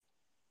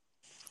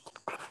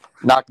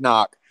Knock,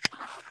 knock.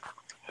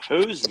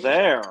 Who's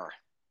there?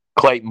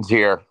 Clayton's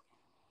here.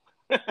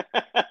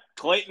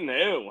 Clayton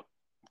who?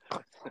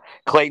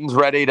 Clayton's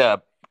ready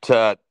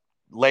to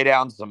lay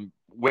down some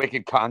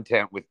wicked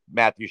content with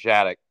Matthew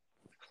Shattuck.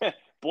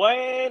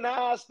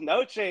 Buenas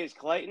noches,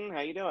 Clayton.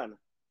 How you doing?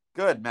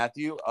 Good,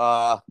 Matthew.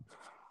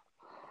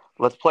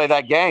 Let's play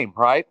that game,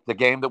 right? The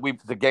game that we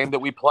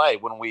play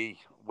when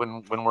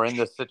we're in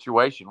this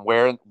situation.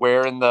 Where in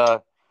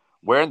the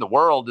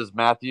world is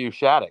Matthew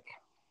Shattuck?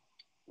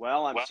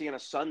 Well, I'm seeing a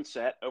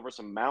sunset over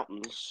some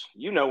mountains.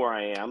 You know where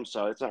I am,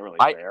 so it's not really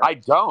I fair. I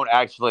don't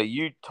actually.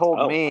 You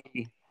told me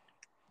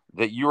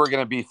that you were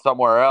going to be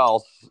somewhere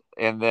else,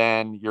 and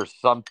then you're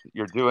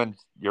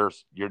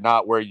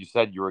not where you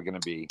said you were going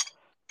to be.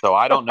 So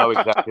I don't know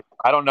exactly.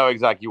 I don't know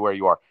exactly where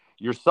you are.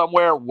 You're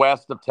somewhere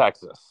west of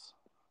Texas.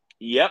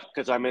 Yep,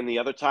 because I'm in the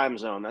other time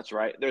zone. That's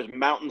right. There's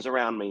mountains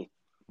around me.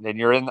 Then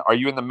Are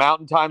you in the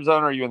Mountain Time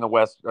Zone, or are you in the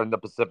West or in the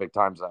Pacific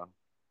Time Zone?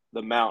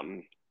 The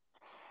mountain.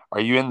 Are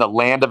you in the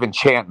land of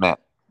enchantment?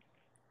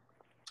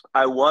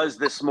 I was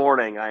this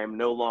morning. I am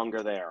no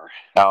longer there.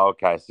 Oh,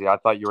 okay. See, I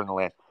thought you were in the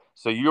land.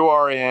 So you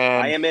are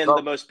in. I am in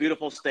the most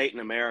beautiful state in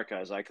America,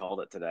 as I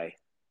called it today.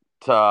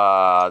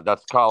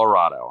 That's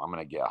Colorado, I'm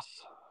going to guess.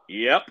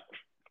 Yep.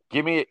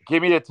 Give me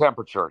a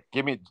temperature.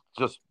 Give me,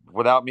 just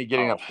without me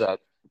getting upset.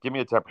 Give me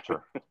a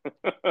temperature.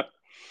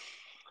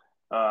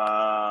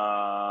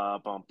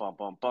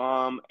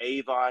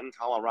 Avon,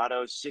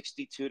 Colorado,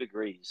 62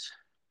 degrees.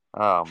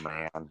 Oh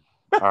man.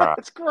 All right.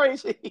 That's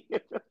crazy.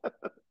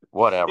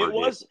 Whatever.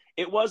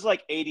 It was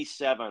like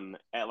 87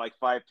 at like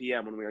 5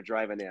 p.m. when we were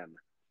driving in.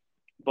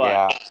 But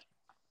yeah.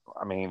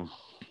 I mean,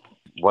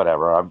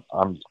 whatever.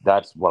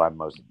 That's what I'm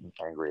most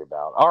angry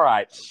about. All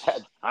right.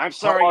 I'm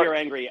sorry you're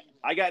angry.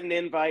 I got an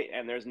invite,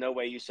 and there's no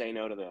way you say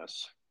no to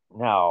this.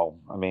 No,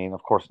 I mean,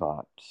 of course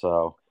not.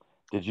 So,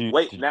 did you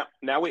wait?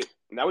 Now we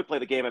play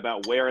the game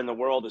about where in the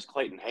world is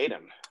Clayton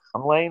Hayden.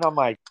 I'm laying on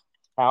my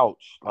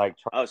couch, like.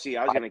 See,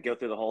 I was going to go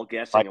through the whole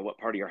guessing of what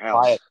part of your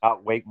house.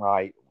 Not wake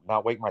my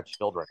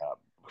children up.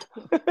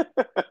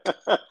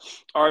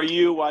 Are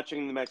you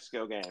watching the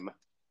Mexico game?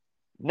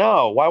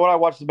 No. Why would I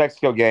watch the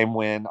Mexico game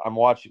when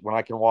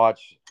I can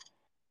watch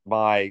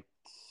my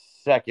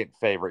second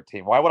favorite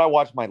team? Why would I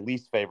watch my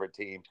least favorite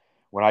team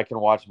when I can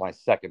watch my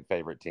second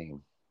favorite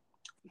team?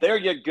 There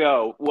you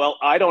go. Well,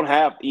 I don't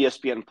have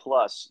ESPN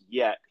Plus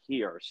yet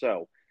here,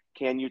 so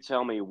can you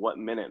tell me what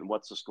minute and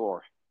what's the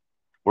score?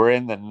 We're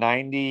in the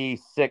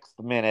 96th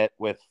minute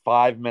with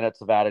 5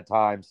 minutes of added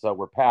time, so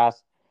we're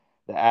past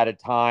the added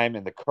time,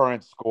 and the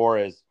current score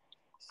is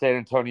San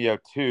Antonio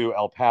 2,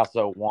 El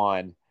Paso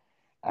 1.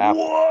 After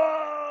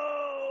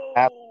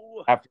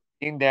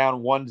being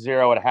down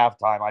 1-0 at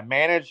halftime, I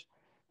managed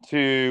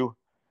to,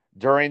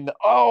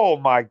 oh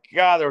my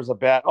God, there was a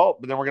bet. Oh,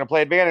 but then we're going to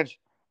play advantage.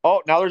 Oh,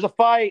 now there's a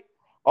fight.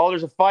 Oh,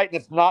 there's a fight, and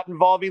it's not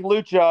involving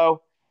Lucho.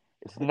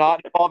 It's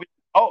not involving.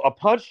 Oh, a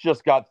punch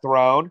just got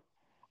thrown.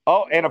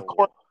 Oh, and of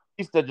course,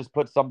 Batista just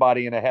put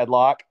somebody in a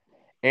headlock.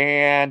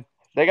 And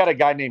they got a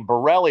guy named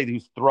Borelli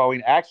who's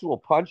throwing actual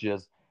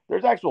punches.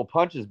 There's actual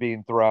punches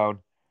being thrown.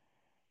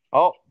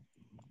 Oh,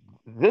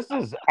 this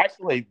is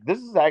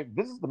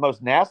the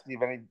most nasty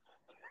of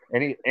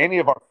any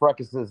of our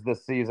fruckuses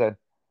this season.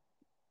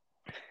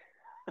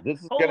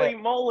 Holy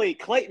moly,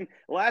 Clayton!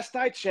 Last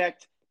I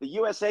checked, the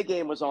USA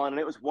game was on, and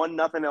it was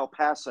 1-0 El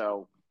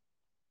Paso.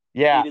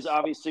 Yeah, it is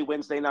obviously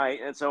Wednesday night,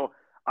 and so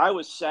I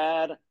was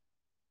sad,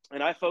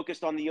 and I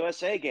focused on the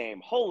USA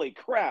game. Holy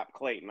crap,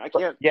 Clayton! I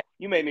can't. Yeah.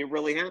 You made me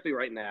really happy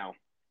right now.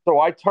 So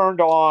I turned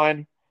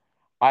on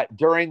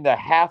during the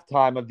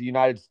halftime of the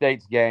United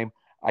States game.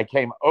 I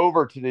came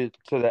over to the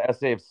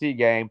SAFC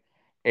game,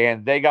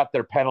 and they got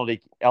their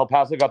penalty. El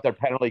Paso got their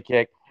penalty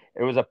kick.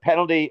 It was a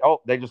penalty.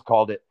 Oh, they just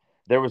called it.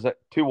 There was a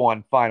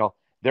 2-1 final.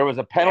 There was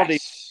a penalty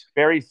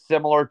very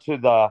similar to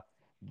the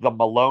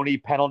Maloney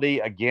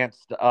penalty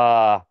against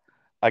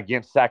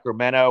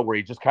Sacramento, where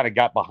he just kind of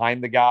got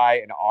behind the guy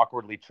and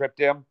awkwardly tripped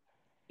him.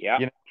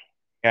 Yeah.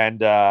 And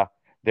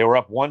they were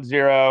up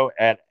 1-0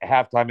 at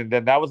halftime, and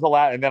then that was the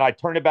last. And then I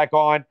turned it back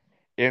on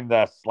in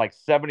the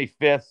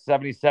 75th,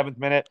 77th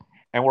minute,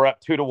 and we're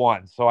up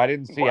 2-1. So I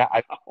didn't see. Wow.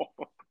 I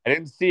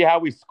didn't see how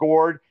we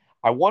scored.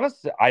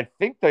 I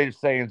think they're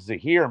saying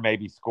Zahir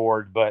maybe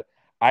scored, but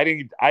I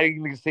didn't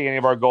see any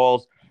of our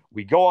goals.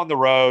 We go on the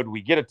road.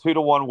 We get a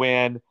 2-1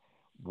 win.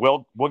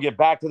 We'll get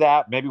back to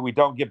that. Maybe we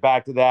don't get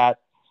back to that,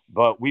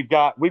 but we've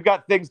got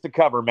things to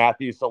cover,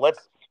 Matthew. So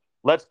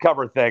let's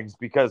cover things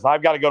because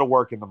I've got to go to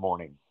work in the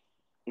morning.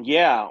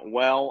 Yeah,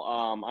 well,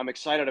 I'm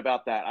excited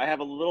about that. I have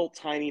a little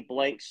tiny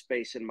blank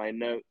space in my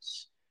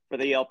notes for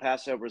the El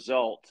Paso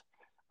result.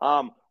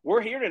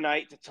 We're here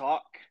tonight to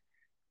talk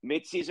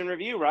midseason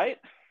review, right?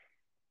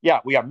 Yeah,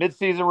 we got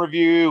midseason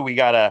review. We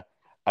got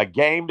a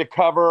game to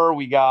cover.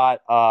 We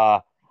got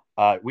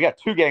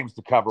 2 games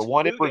to cover.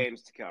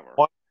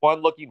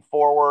 One looking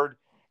forward,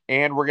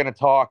 and we're going to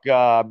talk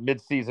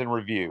midseason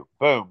review.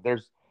 Boom.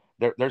 There's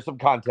some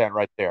content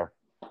right there.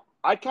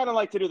 I'd kind of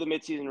like to do the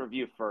midseason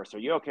review first. Are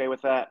you okay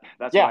with that?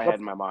 That's what I had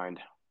in my mind.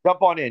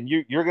 Jump on in.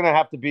 You're going to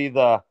have to be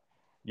the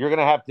you're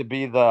gonna have to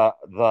be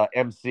the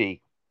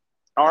MC.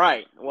 All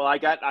right. Well, I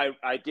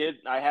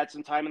had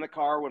some time in the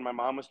car when my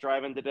mom was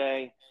driving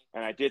today,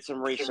 and I did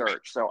some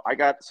research. So I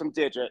got some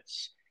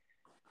digits.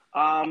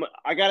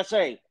 I gotta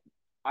say,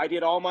 I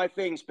did all my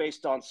things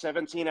based on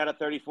 17 out of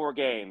 34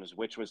 games,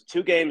 which was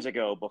 2 games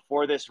ago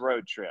before this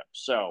road trip.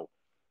 So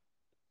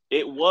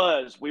we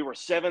were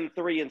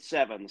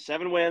 7-3-7,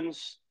 7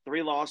 wins,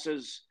 3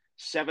 losses,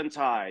 7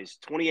 ties,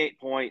 28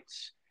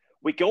 points.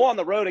 We go on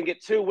the road and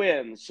get 2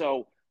 wins.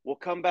 So we'll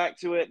come back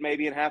to it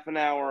maybe in half an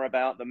hour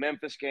about the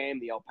Memphis game,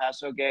 the El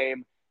Paso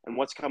game, and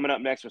what's coming up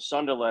next with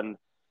Sunderland.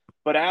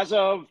 But as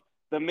of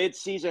the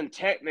midseason,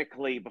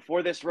 technically,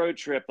 before this road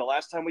trip, the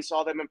last time we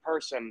saw them in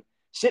person,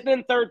 sitting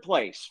in third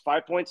place,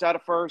 5 points out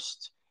of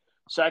first.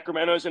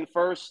 Sacramento's in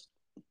first.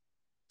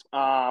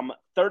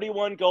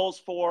 31 goals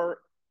for,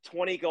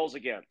 20 goals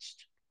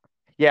against.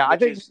 Yeah, I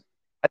think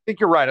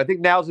you're right. I think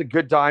now's a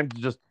good time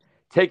to just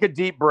take a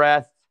deep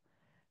breath,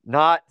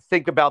 not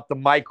think about the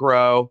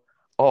micro.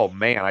 Oh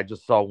man, I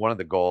just saw one of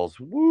the goals.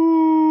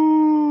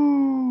 Woo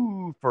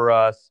for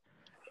us.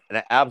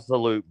 An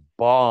absolute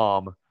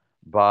bomb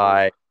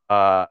by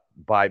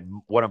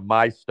one of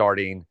my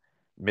starting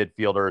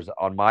midfielders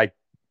on my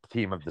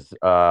team of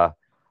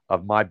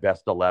my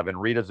best 11.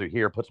 Rita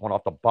Zuhir puts one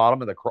off the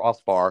bottom of the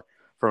crossbar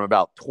from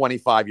about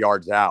 25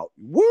 yards out.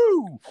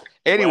 Woo!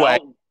 Anyway,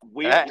 well,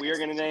 we are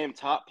going to name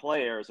top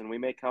players, and we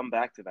may come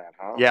back to that,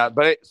 huh? Yeah,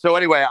 so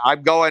anyway,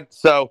 I'm going.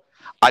 So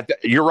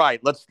you're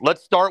right.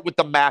 Let's start with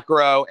the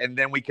macro, and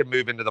then we can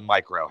move into the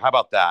micro. How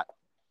about that?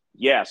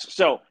 Yes.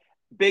 So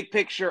big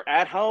picture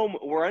at home,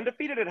 we're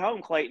undefeated at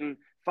home, Clayton.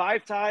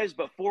 5 ties,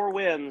 but 4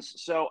 wins.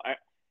 So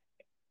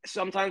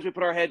sometimes we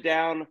put our head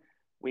down.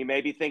 We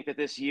maybe think that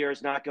this year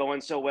is not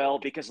going so well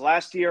because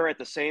last year at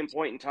the same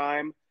point in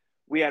time,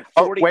 we had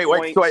 40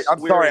 points. Wait. I'm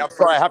sorry.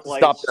 I have to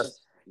stop this.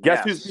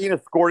 Guess who's being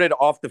escorted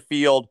off the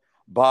field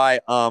by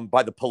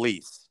the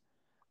police?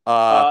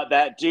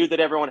 That dude that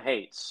everyone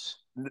hates.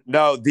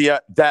 No,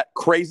 that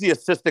crazy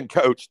assistant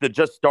coach that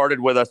just started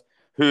with us,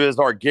 who is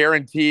our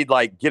guaranteed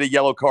get a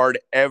yellow card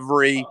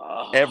every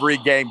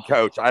game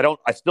coach.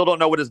 I still don't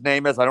know what his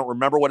name is. I don't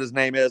remember what his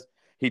name is.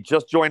 He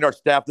just joined our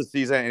staff this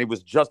season, and he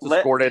was just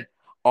escorted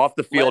off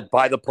the field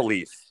by the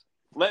police.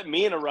 Let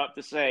me interrupt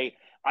to say,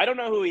 I don't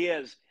know who he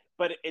is,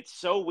 but it's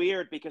so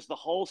weird because the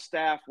whole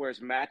staff wears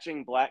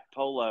matching black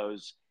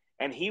polos,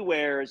 and he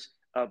wears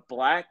a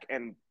black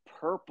and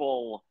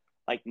purple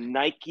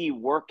Nike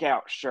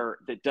workout shirt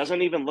that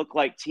doesn't even look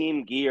like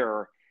team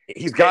gear.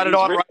 He's got it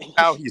on right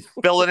now. He's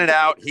filling it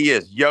out. He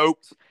is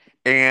yoked,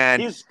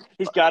 and he's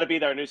got to be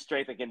their new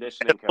strength and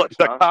conditioning coach.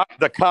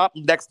 The cop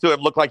next to him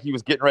looked like he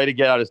was getting ready to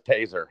get out his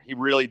taser. He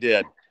really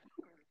did.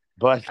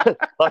 But and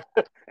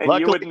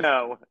luckily, you would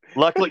know.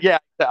 Luckily, yeah,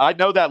 I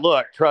know that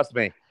look. Trust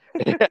me.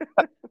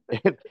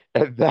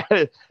 and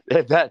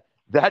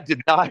that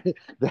did not.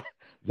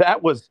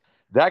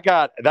 That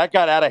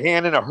got out of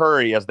hand in a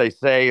hurry, as they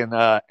say in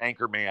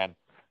Anchorman.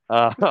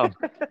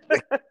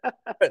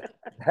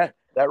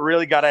 That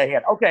really got out of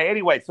hand. Okay,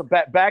 anyway, so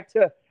back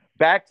to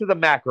the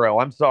macro.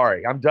 I'm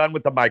sorry, I'm done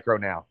with the micro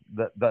now.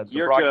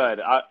 You're good.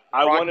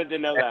 I wanted to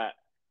know that.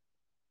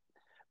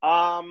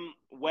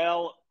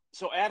 Well,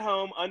 so at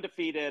home,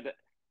 undefeated. On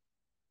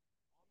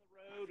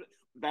the road,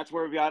 that's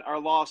where we've got our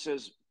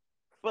losses.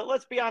 But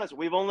let's be honest,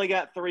 we've only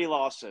got 3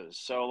 losses.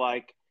 So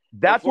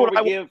that's what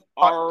we give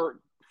our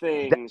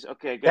things.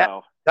 Okay,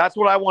 go. That's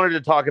what I wanted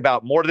to talk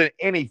about more than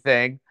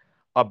anything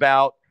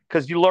about.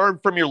 Because you learn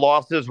from your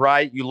losses,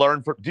 right? You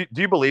learn from. Do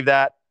you believe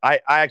that? I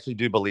actually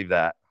do believe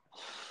that.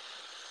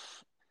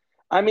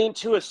 I mean,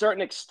 to a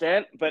certain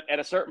extent, but at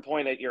a certain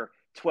point, at your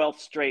 12th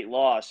straight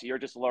loss, you're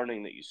just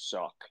learning that you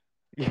suck.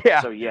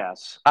 Yeah. So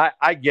yes,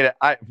 I get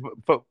it.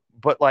 But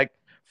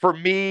for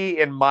me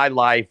in my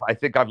life, I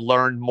think I've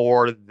learned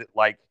more.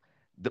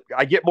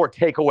 I get more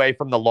takeaway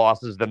from the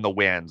losses than the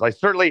wins. I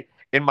certainly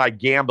in my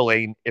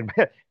gambling in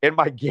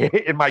my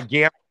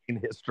gambling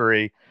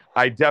history,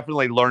 I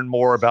definitely learned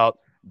more about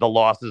the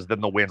losses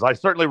than the wins. I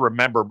certainly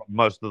remember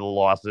most of the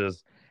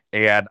losses,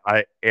 and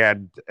there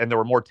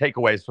were more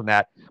takeaways from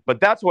that.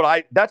 But that's what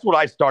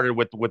I started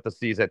with the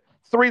season.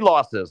 3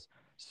 losses.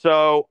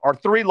 So our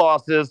 3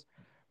 losses,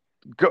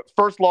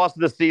 first loss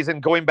of the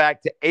season going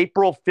back to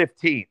April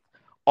 15th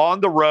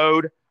on the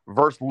road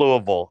versus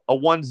Louisville, a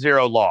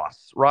 1-0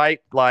 loss, right?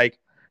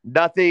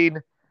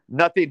 Nothing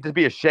to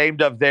be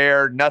ashamed of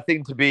there,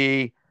 nothing to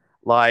be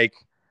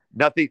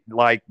nothing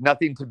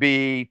to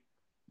be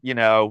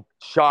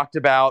shocked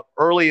about.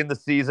 Early in the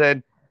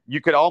season, you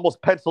could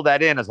almost pencil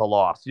that in as a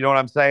loss. You know what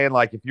I'm saying?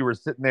 If you were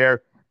sitting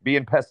there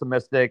being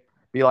pessimistic,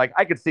 be like,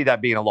 I could see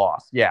that being a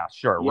loss. Yeah,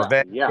 sure. Yeah,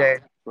 Revenge game.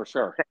 For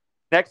sure.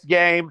 Next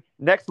game,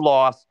 next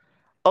loss.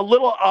 A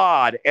little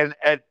odd. And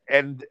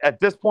at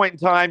this point in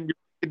time, you're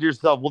thinking to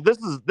yourself, well, this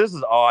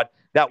is odd.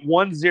 That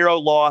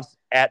 1-0 loss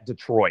at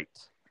Detroit.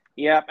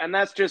 Yeah, and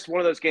that's just one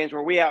of those games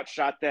where we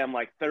outshot them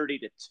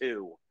 30-2.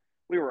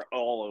 We were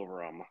all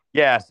over them.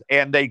 Yes,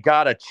 and they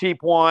got a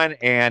cheap one,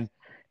 and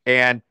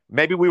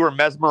maybe we were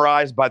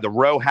mesmerized by the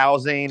row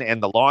housing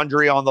and the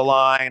laundry on the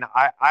line.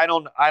 I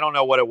don't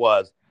know what it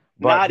was,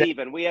 but Not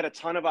even. We had a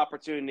ton of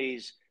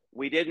opportunities.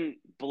 We didn't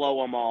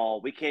blow them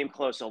all. We came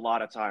close a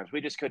lot of times.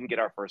 We just couldn't get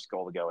our first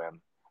goal to go in.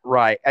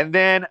 right. And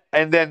then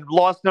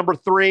loss number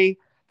 3,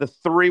 the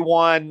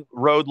 3-1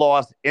 road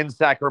loss in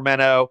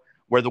Sacramento,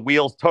 where the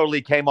wheels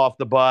totally came off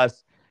the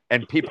bus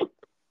and people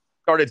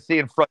started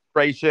seeing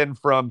frustration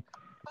from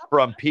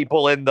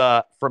people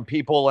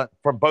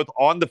from both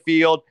on the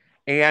field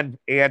and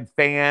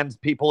fans,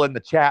 people in the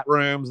chat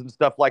rooms and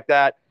stuff like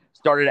that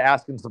started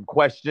asking some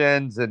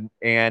questions, and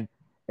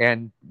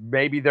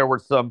maybe there were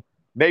some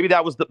maybe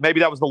that was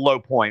the low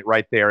point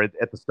right there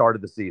at the start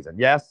of the season.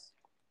 Yes,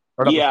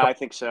 or not the Yeah, start I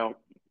think so.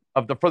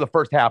 of the for the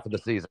first half of the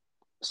season.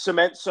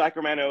 Cement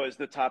Sacramento is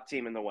the top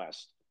team in the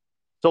West,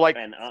 So like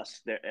and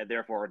us,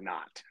 therefore,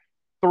 not.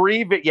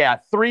 three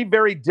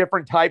very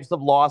different types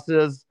of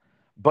losses,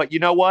 but you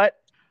know what?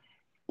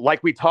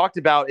 Like we talked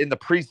about in the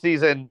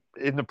preseason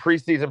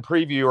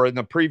preview or in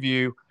the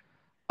preview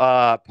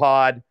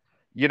pod,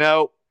 you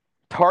know,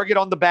 target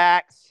on the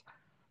backs,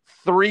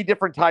 3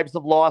 different types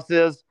of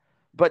losses,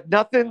 but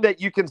nothing that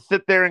you can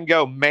sit there and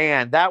go,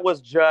 man, that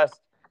was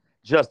just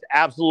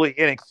absolutely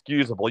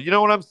inexcusable. You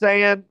know what I'm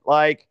saying?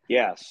 Like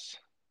Yes.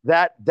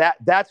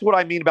 that's what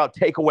I mean about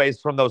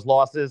takeaways from those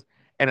losses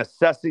and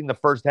assessing the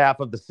first half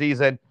of the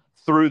season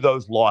through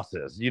those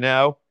losses, you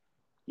know?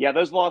 Yeah,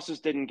 those losses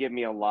didn't give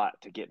me a lot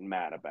to get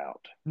mad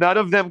about. None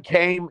of them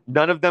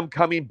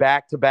coming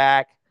back to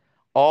back,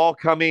 all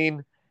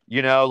coming,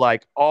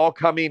 all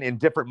coming in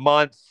different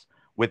months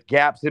with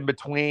gaps in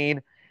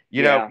between.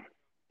 You know, Yeah. you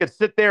could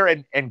sit there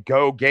and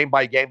go game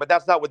by game, but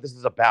that's not what this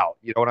is about.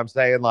 You know what I'm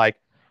saying? Like,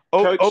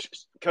 oh,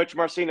 Coach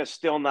Marcina's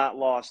still not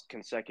lost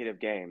consecutive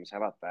games. How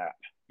about that?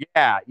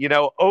 yeah,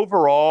 the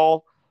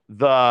overall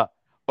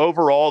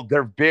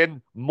there've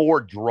been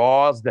more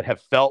draws that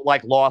have felt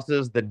like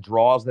losses than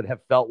draws that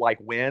have felt like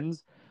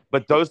wins.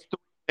 But those 3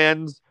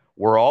 wins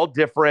were all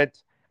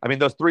different. I mean,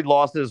 those 3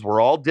 losses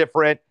were all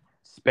different,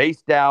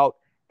 spaced out,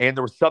 and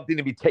there was something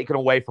to be taken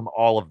away from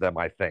all of them,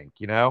 I think,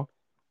 you know?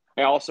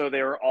 And also,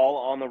 they were all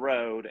on the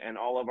road, and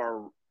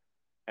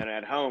and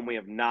at home we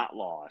have not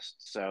lost.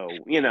 So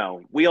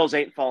wheels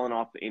ain't falling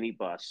off any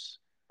bus.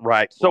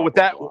 Right. So Blah with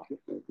blah that blah.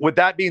 with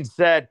that being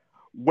said,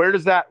 where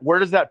does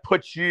that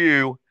put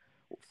you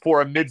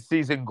for a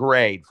midseason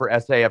grade for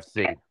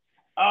SAFC?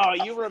 Oh,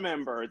 you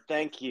remembered.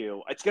 Thank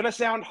you. It's gonna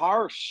sound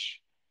harsh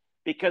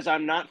because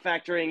I'm not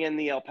factoring in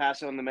the El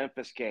Paso and the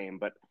Memphis game,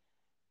 but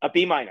a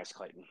B minus,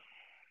 Clayton.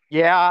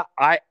 Yeah,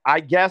 I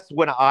guess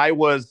when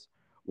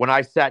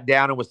I sat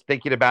down and was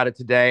thinking about it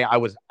today,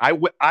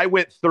 I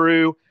went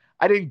through.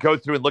 I didn't go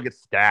through and look at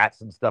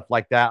stats and stuff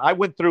like that. I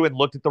went through and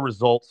looked at the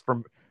results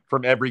from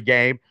every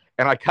game,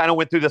 and I kind of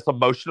went through this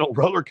emotional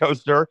roller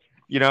coaster,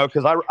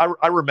 because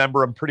I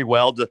remember them pretty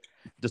well,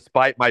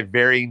 despite my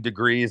varying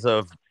degrees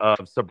of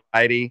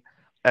sobriety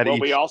at Well,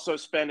 we each. also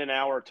spend an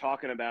hour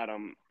talking about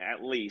them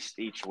at least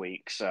each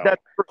week, so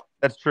That's true.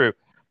 That's true. we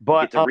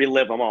But get to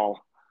relive them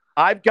all.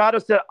 I've got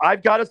us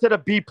at a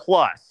B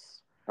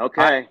plus. I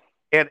Okay.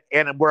 and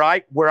where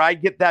I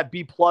get that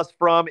B plus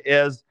from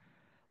is,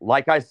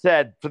 like I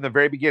said from the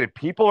very beginning,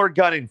 people are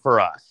gunning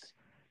for us.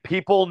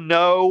 People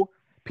know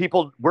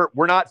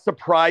we're not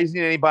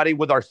surprising anybody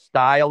with our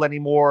style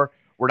anymore.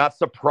 We're not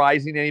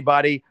surprising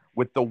anybody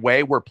with the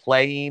way we're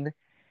playing.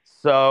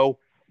 So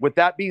with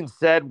that being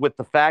said, with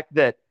the fact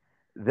that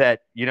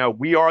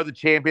we are the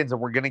champions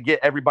and we're going to get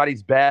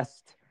everybody's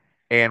best,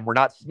 and we're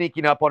not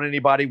sneaking up on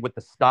anybody with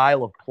the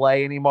style of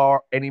play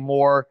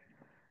anymore,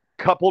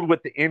 coupled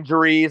with the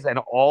injuries and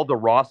all the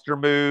roster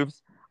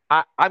moves,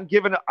 I'm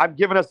giving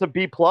us a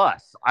B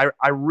plus.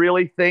 I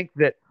really think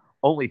that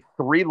only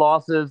 3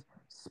 losses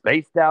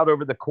spaced out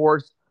over the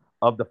course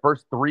of the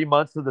first 3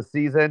 months of the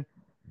season,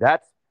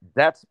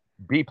 that's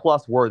B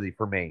plus worthy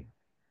for me.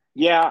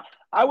 Yeah,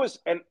 I was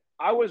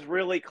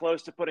really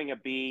close to putting a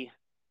B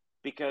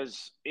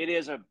because it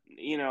is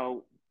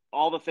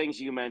all the things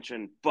you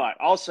mentioned, but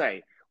I'll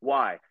say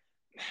why.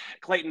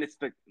 Clayton, it's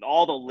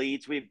all the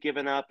leads we've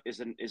given up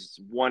is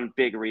one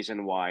big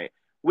reason why.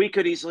 We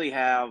could easily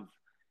have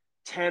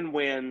 10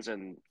 wins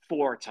and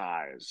 4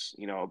 ties,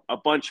 a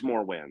bunch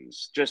more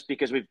wins just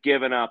because we've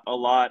given up a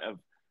lot of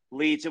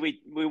leads and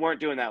we weren't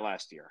doing that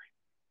last year.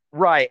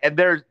 Right. And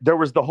there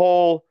was the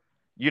whole,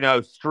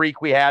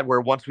 streak we had where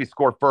once we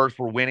score first,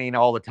 we're winning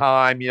all the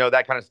time,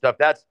 that kind of stuff.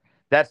 That's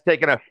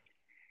taken a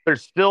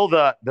there's still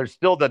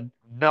the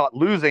not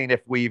losing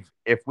if we've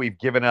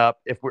given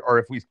up if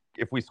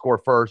we score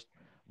first.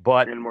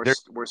 But And we're there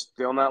we're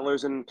still not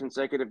losing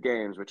consecutive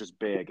games, which is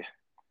big.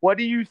 what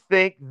do you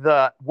think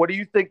the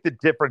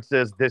difference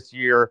is this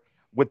year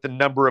with the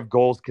number of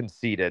goals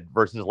conceded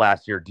versus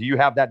last year? Do you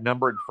have that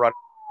number in front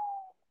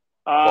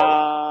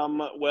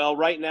or Well,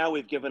 right now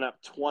we've given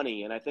up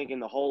 20, and I think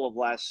in the whole of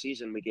last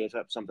season we gave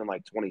up something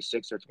like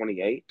 26 or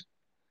 28.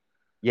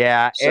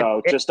 yeah,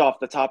 So just off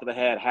the top of the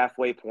head,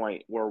 halfway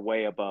point, we're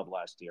way above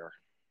last year.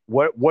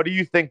 what do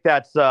you think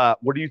that's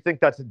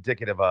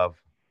indicative of?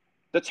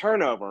 The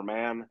turnover,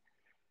 man,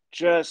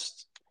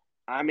 just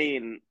I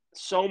mean,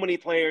 so many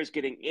players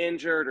getting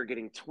injured or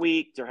getting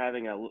tweaked or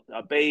having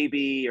a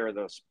baby or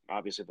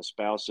obviously the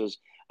spouses.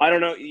 I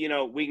don't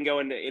know. We can go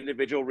into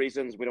individual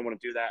reasons. We don't want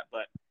to do that,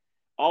 but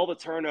all the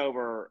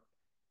turnover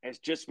has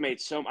just made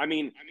so. I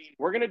mean,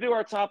 we're going to do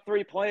our top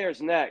three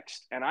players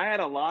next, and I had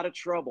a lot of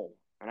trouble.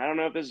 And I don't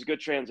know if this is a good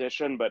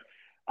transition, but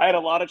I had a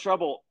lot of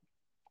trouble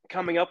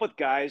coming up with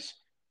guys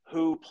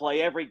who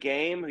play every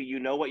game, who you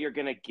know what you're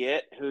going to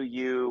get, who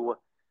you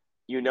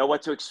know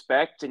what to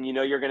expect, and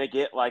you're going to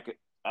get like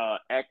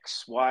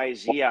X, Y,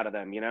 Z out of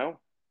them.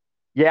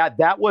 Yeah,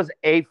 that was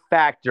a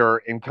factor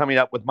in coming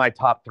up with my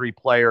top three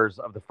players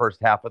of the first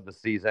half of the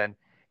season.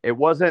 It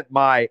wasn't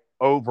my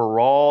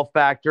overall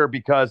factor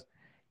because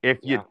if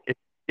you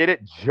did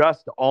it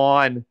just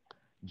on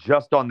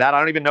that, I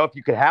don't even know if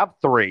you could have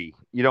three.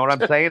 You know what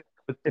I'm saying?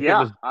 If it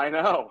Yeah, was I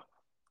know.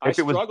 I if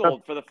it was just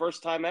struggled for the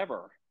first time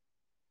ever.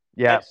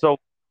 yeah. And So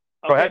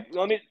go okay,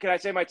 ahead. can I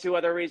say my two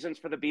other reasons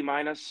for the B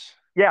minus?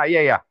 Yeah,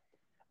 yeah, yeah.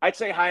 I'd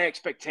say high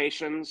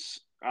expectations.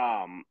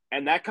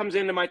 And that comes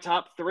into my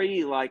top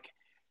three. Like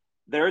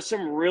there are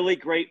some really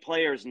great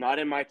players not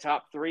in my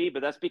top three,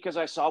 but that's because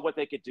I saw what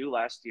they could do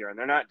last year and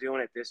they're not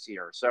doing it this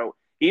year. So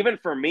even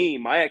for me,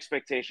 my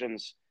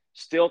expectations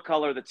still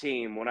color the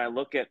team. When I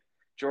look at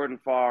Jordan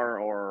Farr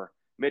or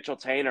Mitchell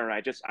Tainer,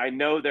 I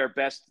know their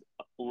best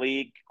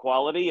league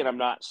quality and I'm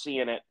not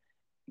seeing it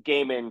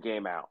game in,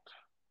 game out.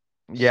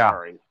 Yeah.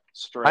 Sorry,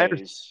 I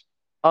understand. strays.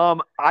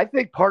 I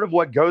think part of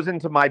what goes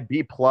into my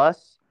B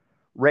plus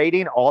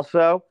rating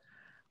also,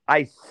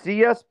 I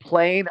see us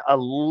playing a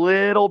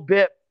little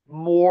bit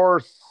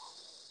more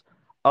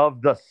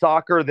of the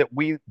soccer that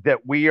we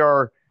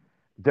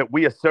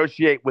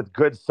associate with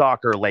good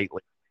soccer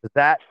lately.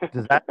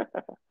 Does that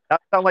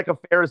sound like a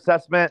fair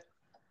assessment?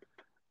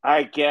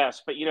 I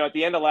guess, but at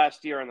the end of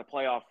last year in the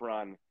playoff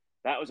run,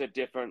 that was a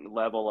different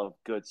level of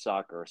good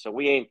soccer. So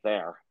we ain't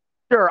there.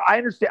 Sure, I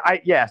understand.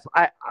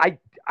 I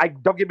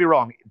don't get me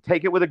wrong.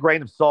 Take it with a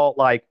grain of salt.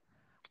 Like,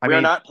 I We are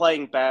mean, not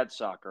playing bad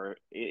soccer.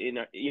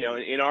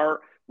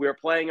 We're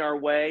playing our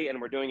way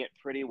and we're doing it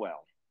pretty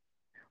well.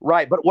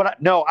 right. But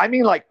no, I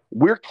mean, like,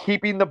 we're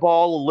keeping the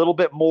ball a little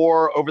bit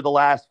more over the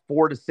last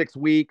 4 to 6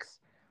 weeks.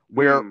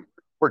 Where Hmm.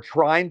 we're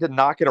trying to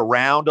knock it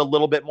around a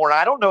little bit more. And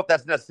I don't know if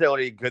that's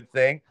necessarily a good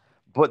thing,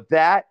 but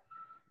that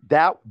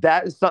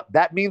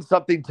means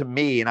something to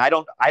me. And I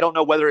don't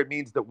know whether it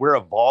means that we're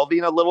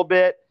evolving a little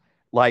bit.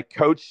 Like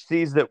coach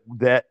sees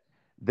that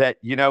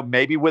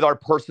maybe with our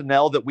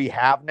personnel that we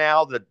have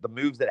now, that the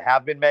moves that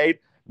have been made,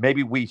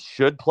 maybe we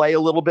should play a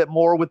little bit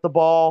more with the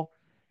ball.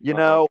 You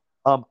Uh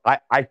huh. know,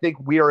 I think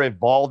we are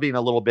evolving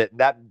a little bit. And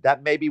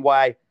that may be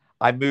why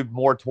I moved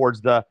more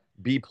towards the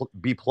B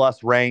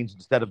plus range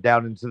instead of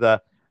down into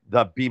the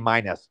B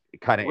minus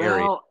kind of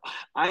area. Well,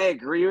 I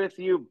agree with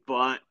you,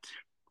 but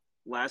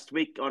last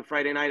week on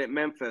Friday night at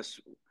Memphis,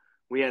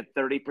 we had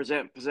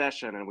 30%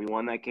 possession and we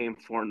won that game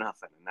for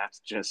nothing. And that's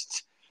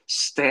just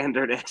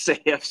standard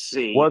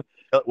SAFC. Was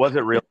was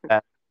it really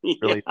that?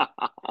 Really? Yeah.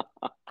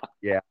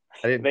 Yeah.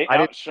 I didn't. They I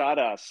didn't. outshot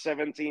us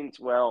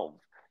 17-12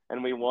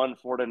 and we won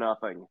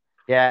 4-0.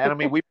 Yeah. And I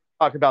mean, we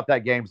talked about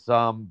that game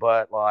some,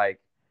 but like,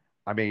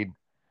 I mean,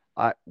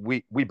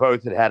 we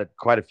both had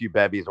quite a few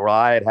bevies, or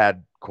I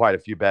had quite a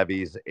few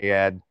bevies,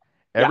 and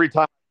Yeah. every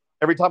time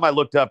every time I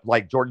looked up,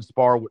 like Jordan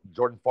Farr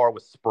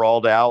was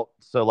sprawled out.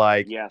 So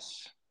like,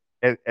 Yes.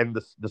 and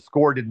the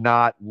score did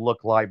not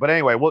look like. But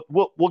anyway,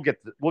 we'll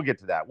get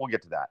to that. We'll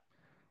get to that.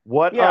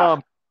 What Yeah.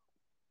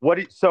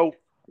 so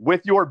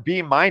with your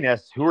B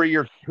minus, who are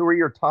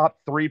your top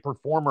three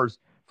performers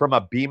from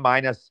a B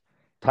minus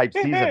type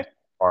season?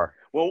 Are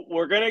Well,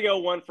 we're going to go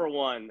one for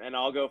one, and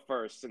I'll go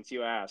first since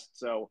you asked.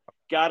 So,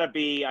 gotta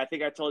be, I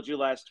think I told you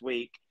last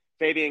week,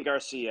 Fabian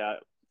Garcia.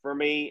 For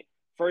me,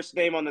 first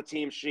name on the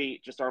team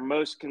sheet, just our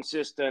most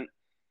consistent.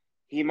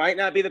 He might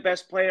not be the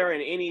best player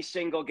in any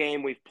single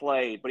game we've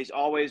played, but he's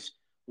always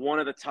one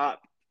of the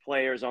top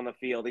players on the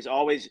field. He's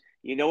always,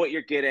 you know what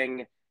you're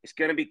getting. It's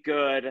going to be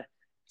good.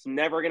 It's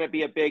never going to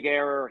be a big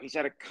error. He's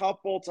had a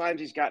couple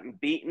times he's gotten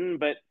beaten,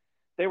 but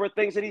they were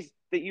things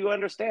that you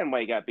understand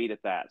why he got beat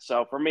at that.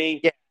 So for me,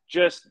 yeah.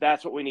 just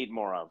that's what we need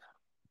more of.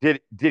 Did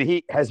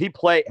he has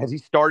he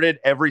started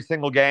every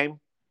single game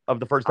of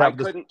the first I half of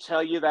this? couldn't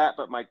tell you that,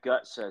 but my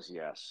gut says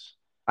yes.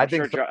 I I'm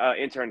think sure so.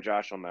 intern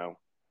Josh will know.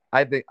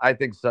 I think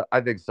so.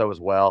 I think so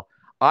as well.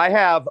 I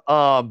have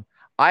on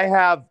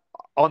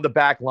the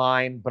back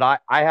line,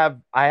 but I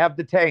have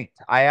the taint.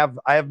 I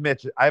have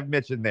Mitch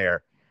in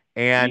there,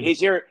 and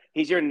He's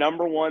your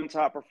number one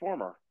top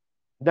performer.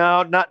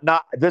 no,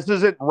 not this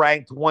isn't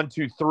ranked 1,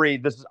 2, 3.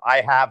 This is I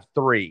have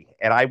three,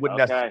 and I wouldn't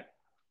necessarily Okay.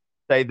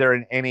 say they're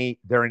in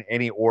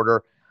any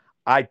order.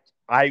 I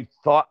I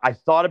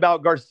thought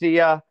about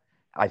Garcia,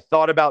 I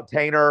thought about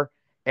Tainer,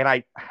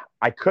 and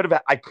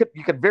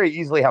you could very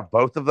easily have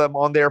both of them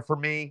on there for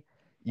me.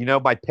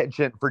 My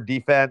penchant for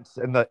defense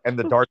and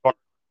the dark art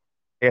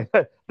and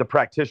the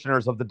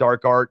practitioners of the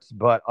dark arts.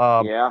 But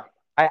Yeah.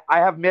 I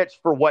have Mitch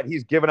for what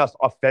he's given us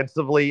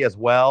offensively as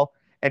well.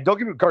 And don't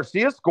get me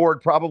Garcia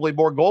scored probably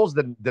more goals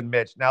than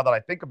Mitch now that I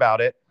think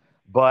about it.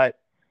 But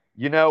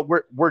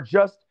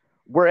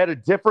we're at a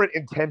different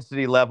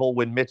intensity level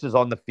when Mitch is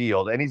on the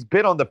field, and he's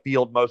been on the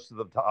field most of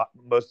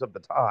the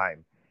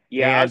time.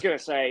 Yeah, I was And gonna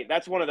say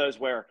that's one of those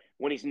where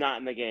when he's not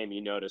in the game,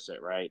 you notice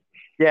it, right?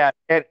 yeah,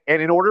 and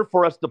in order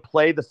for us to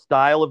play the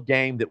style of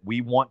game that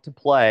we want to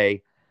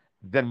play,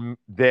 then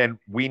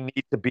we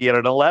need to be at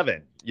an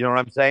 11. You know what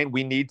I'm saying?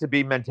 We need to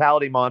be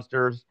mentality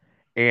monsters,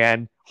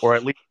 and or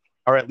at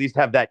least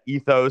have that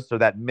ethos or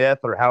that myth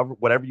or however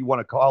whatever you want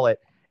to call it.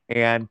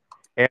 And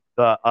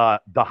the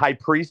high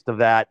priest of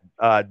that,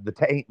 the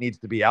taint needs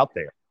to be out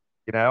there.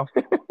 You know?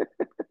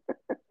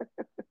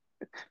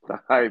 The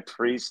high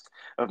priest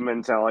of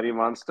mentality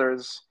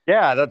monsters.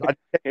 Yeah, that's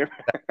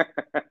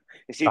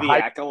Is he the the high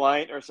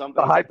acolyte or something?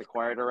 the He's high like the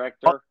choir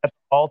director. at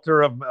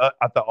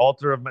the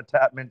altar of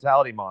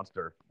mentality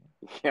monster.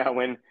 Yeah,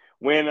 when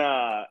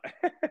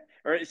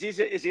or is he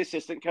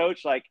assistant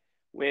coach? Like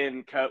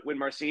when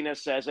Marcinez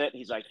says it,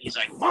 he's like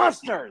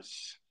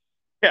monsters.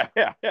 Yeah,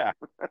 yeah, yeah.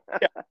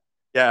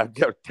 Yeah,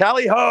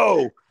 tally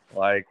ho,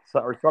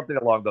 or something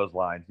along those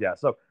lines. Yeah.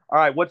 So, all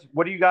right, what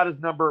do you got as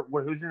number?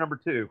 Who's your number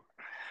two?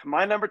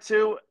 My number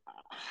two,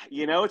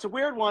 it's a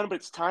weird one, but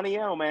it's Tiny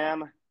O,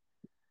 man.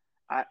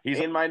 He's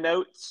In my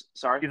notes,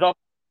 sorry. he's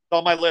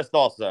on my list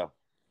also.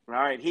 All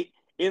right, he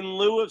in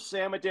lieu of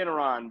Sam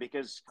Adeniran,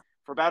 because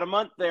for about a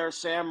month there,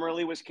 Sam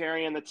really was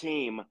carrying the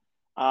team,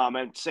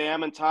 and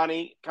Sam and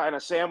Tani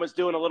Sam was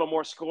doing a little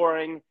more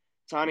scoring,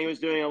 Tani was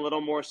doing a little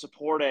more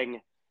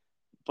supporting.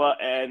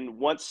 And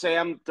once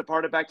Sam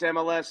departed back to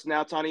MLS,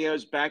 now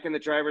Tanio's back in the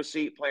driver's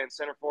seat, playing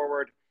center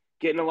forward,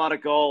 getting a lot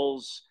of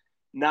goals.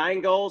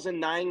 9 goals in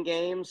 9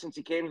 games since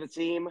he came to the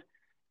team.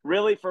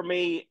 Really, for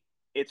me,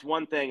 it's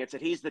one thing. It's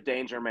that he's the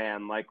danger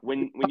man. Like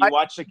when you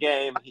watch the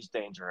game, he's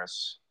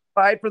dangerous.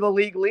 Tied for the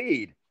league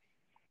lead.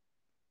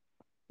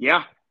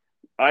 Yeah,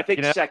 I think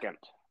You know, second.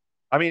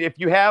 I mean, if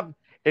you have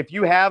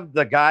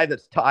the guy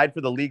that's tied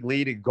for the league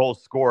lead in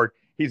goals scored,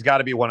 he's got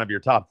to be one of your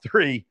top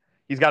three.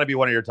 He's got to be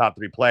one of your top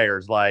three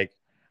players. I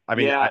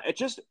mean, Yeah, it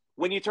just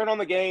when you turn on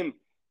the game,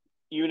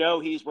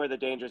 he's where the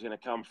danger is going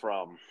to come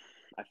from.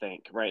 I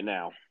think right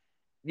now.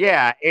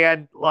 yeah,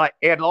 and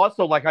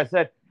also like I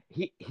said,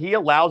 he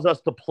allows us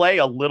to play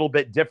a little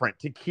bit different,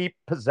 to keep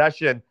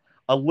possession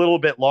a little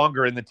bit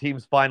longer in the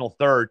team's final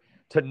third,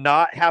 to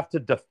not have to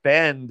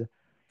defend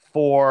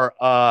for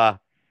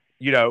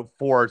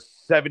for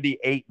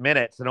 78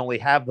 minutes and only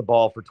have the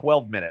ball for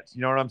 12 minutes.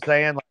 You know what I'm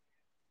saying? Like,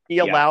 he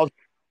Yeah, allows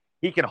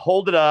he can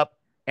hold it up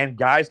and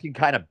guys can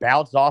kind of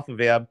bounce off of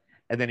him,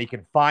 and then he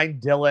can find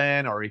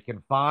Dylan, or he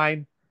can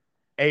find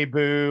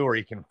Abu, or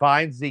he can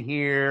find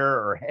Zahir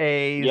or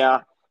Hayes.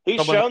 yeah. He's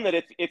Someone shown that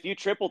if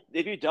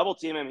you double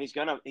team him, he's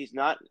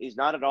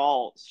not at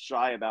all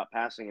shy about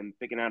passing and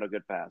picking out a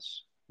good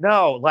pass.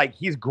 No, like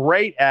he's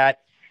great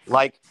at,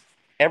 like,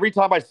 every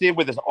time I see him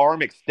with his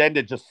arm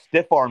extended, just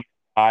stiff arm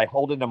guy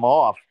holding him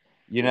off.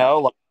 You Yeah. know,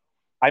 like,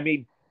 I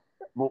mean,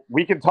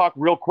 we can talk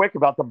real quick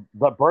about the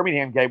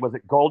Birmingham game. Was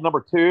it goal number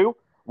 2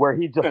 where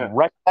he just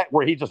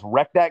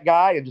wrecked that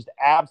guy and just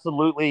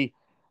absolutely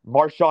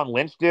Marshawn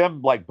Lynched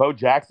him, like Bo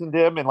Jacksoned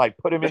him, and like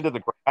put him into the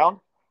ground?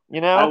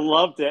 You I know?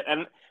 loved it.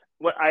 And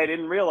what I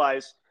didn't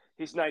realize,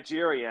 he's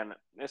Nigerian.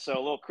 So a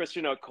little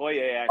Christian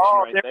Okoye action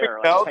Oh, right there we there,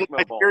 like go.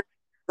 Tecmo Bowl.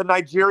 The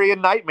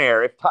Nigerian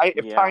nightmare.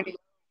 Yeah.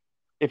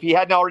 If he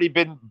hadn't already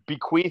been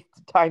bequeathed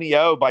Tiny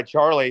O by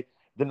Charlie,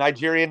 the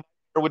Nigerian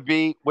would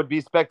be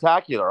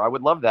spectacular. I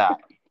would love that.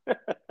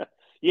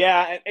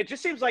 Yeah, it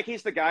just seems like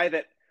he's the guy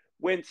that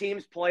when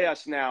teams play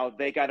us now,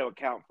 they got to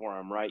account for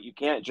him, right? You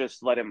can't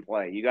just let him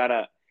play. You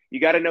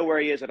gotta know where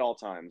he is at all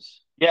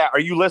times. Yeah, are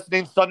you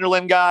listening,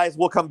 Sunderland guys?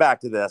 We'll come back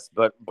to this,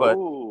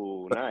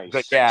 Oh, nice.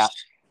 yeah,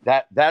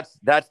 that's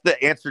the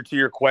answer to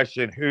your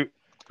question.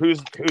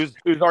 Who's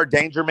our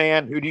danger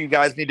man? Who do you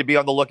guys need to be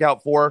on the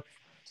lookout for?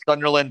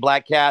 Sunderland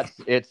Black Cats.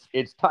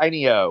 It's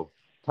Tiny O.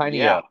 Tiny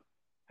Yeah.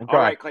 O. Okay.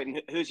 All right,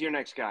 Clayton. Who's your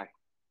next guy?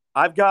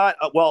 I've got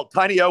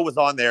Tiny O was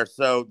on there,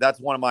 so that's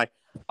one of my.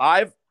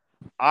 I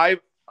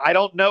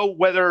don't know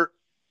whether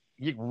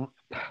you.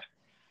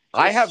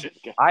 I have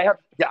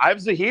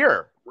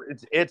Zahir.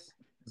 It's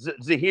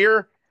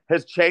Zahir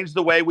has changed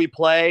the way we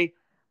play.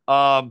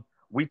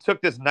 We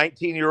took this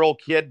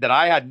 19-year-old kid that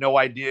I had no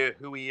idea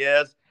who he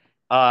is.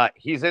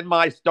 He's in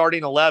my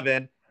starting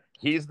 11.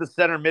 He's the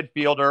center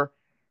midfielder.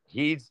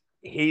 He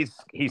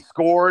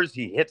scores.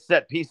 He hits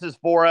set pieces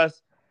for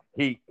us.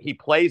 He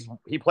plays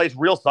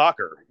real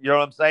soccer. You know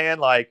what I'm saying?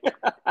 Like,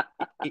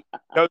 he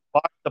goes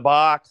box to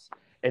box.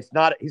 He's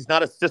not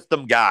a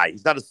system guy.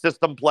 He's not a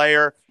system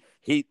player.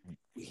 He's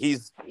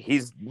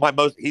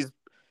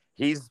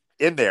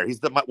in there. He's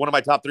one of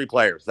my top 3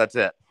 players. That's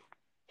it.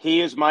 He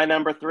is my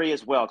number 3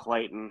 as well,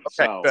 Clayton.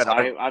 Okay, So good.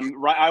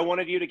 I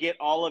wanted you to get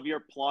all of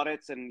your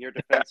plaudits and your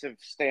defensive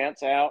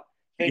stance out,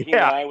 thinking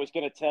Yeah. that I was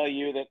going to tell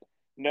you that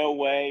no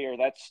way or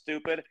that's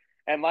stupid.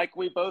 And like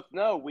we both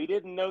know, we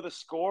didn't know the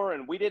score,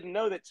 and we didn't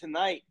know that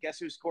tonight. Guess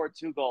who scored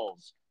 2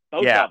 goals?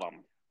 Both Yeah. of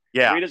them.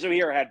 Yeah. Rita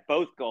Zahir had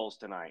both goals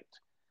tonight.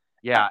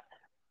 Yeah.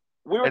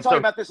 We were And talking so-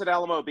 about this at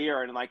Alamo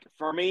Beer, and like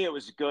for me, it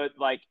was good.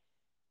 Like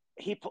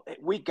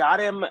we got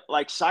him,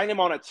 like, signed him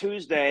on a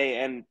Tuesday,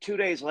 and 2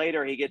 days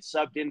later he gets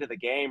subbed into the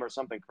game or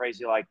something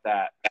crazy like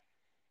that.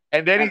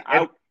 And then And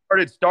he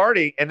I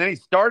starting, and then he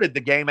started the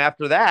game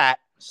after that.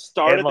 And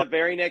started the like,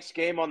 very next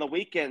game on the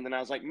weekend, and I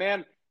was like,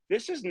 man,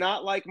 this is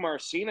not like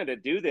Marcina to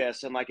do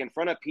this, and like in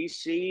front of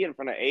PC, in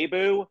front of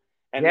Abu,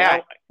 and yeah,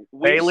 now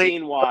we've Bailey.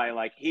 seen why.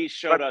 Like, he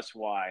showed us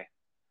why.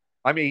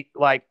 I mean,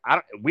 like,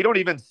 we don't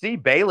even see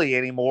Bailey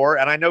anymore.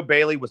 And I know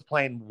Bailey was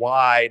playing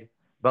wide,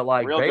 but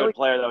like Real Bailey, good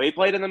player though. He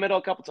played in the middle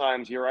a couple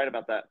times. You're right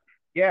about that.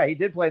 yeah, he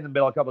did play in the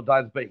middle a couple of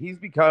times, but he's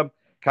become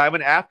kind of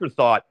an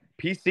afterthought.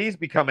 PC's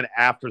become an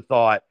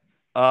afterthought.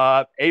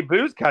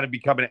 Abu's kind of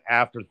become an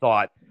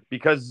afterthought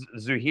because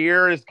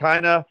Zuhair is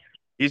kind of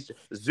he's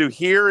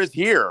Zuhair is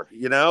here,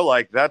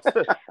 like that's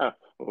the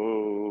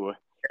Ooh,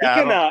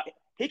 yeah,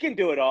 he can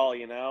do it all.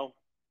 Complete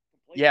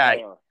yeah,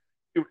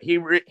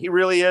 player. he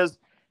really is,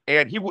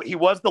 and he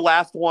was the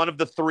last one of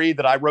the three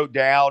that I wrote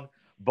down,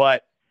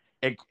 but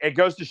it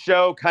goes to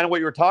show kind of what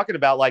you were talking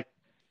about. Like,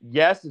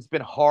 yes, it's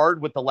been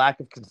hard with the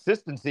lack of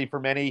consistency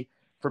from any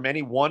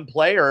one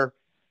player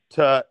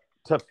to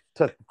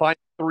to find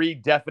three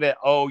definite.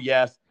 Oh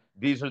yes,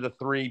 these are the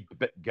three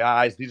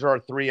guys. These are our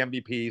three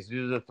MVPs. These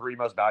are the three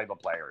most valuable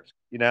players.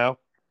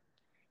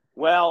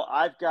 Well,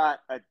 I've got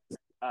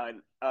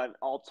an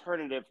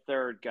alternative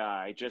third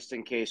guy just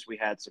in case we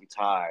had some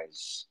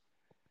ties.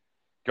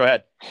 Go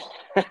ahead.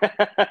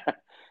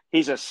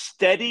 He's a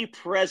steady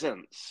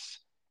presence,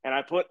 and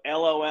I put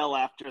LOL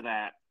after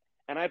that.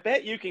 And I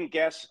bet you can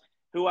guess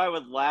who I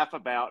would laugh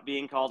about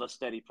being called a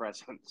steady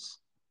presence.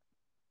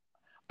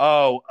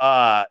 Oh,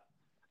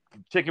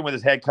 chicken with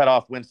his head cut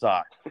off,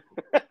 Winsock.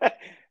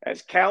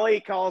 As Callie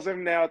calls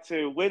him now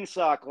too,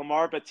 Winsock,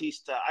 Lamar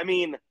Batista. I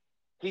mean,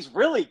 he's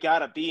really got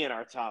to be in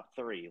our top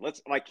three.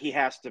 He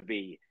has to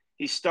be.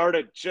 He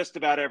started just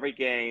about every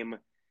game.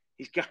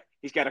 He's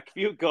got a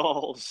few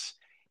goals.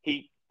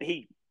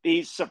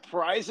 He's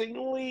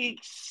surprisingly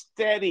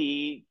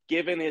steady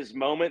given his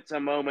moment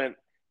to moment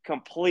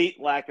complete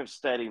lack of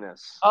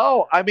steadiness.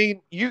 Oh, I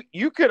mean,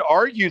 you could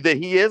argue that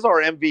he is our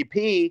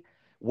MVP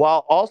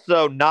while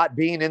also not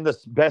being in the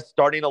best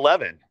starting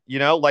 11.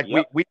 Like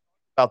Yep. we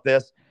about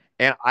this,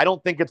 and I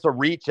don't think it's a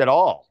reach at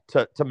all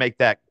to make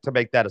that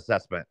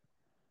assessment.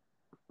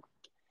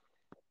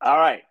 All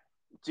right.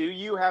 Do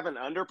you have an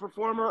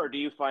underperformer, or do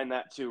you find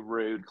that too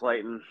rude,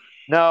 Clayton?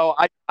 No,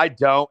 I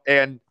don't,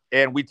 and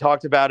we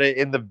talked about it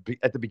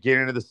at the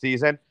beginning of the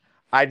season.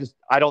 I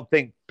don't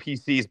think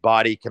PC's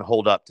body can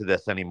hold up to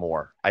this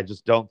anymore. I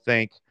just don't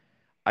think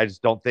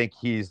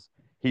he's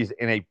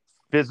in a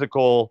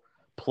physical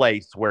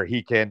place where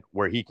he can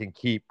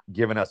keep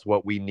giving us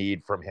what we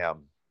need from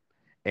him.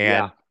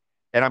 And Yeah.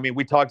 and I mean,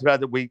 we talked about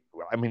that.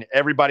 I mean,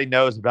 everybody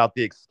knows about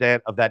the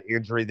extent of that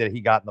injury that he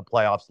got in the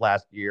playoffs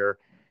last year,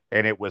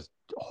 and it was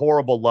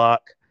horrible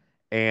luck.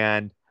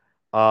 And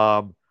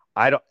I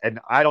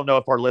don't know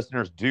if our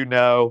listeners do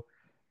know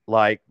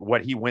like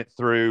what he went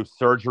through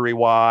surgery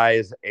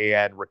wise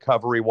and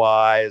recovery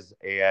wise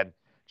and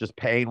just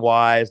pain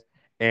wise.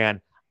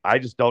 And I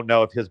just don't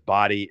know if his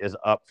body is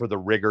up for the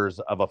rigors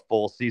of a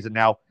full season.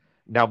 Now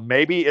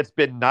maybe it's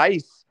been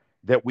nice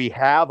that we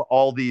have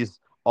all this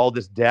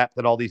depth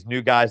and all these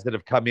new guys that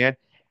have come in,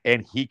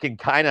 and he can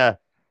kind of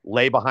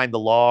lay behind the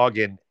log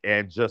and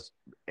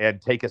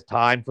take his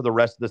time for the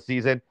rest of the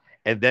season.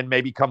 And then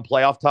maybe come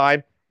playoff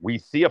time, we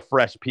see a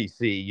fresh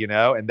PC,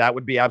 and that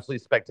would be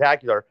absolutely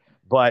spectacular.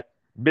 But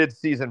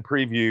mid-season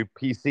preview,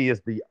 PC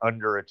is the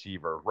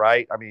underachiever,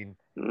 right? I mean,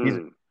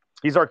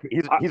 he's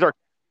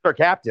our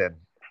captain.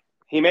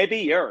 He may be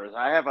yours.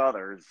 I have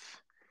others.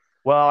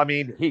 Well, I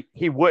mean,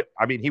 he would.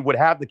 I mean, he would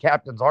have the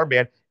captain's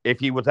armband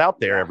if he was out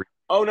there Yeah. every.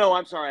 Oh no,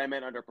 I'm sorry. I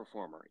meant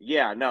underperformer.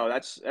 Yeah, no,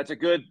 that's a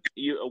good.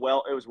 It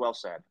was well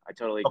said. I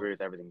totally agree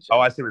with everything you said. Oh,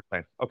 I see what you're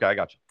saying. Okay, I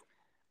got you.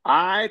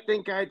 I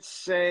think I'd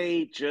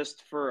say,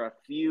 just for a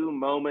few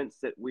moments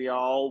that we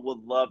all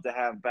would love to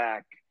have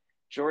back,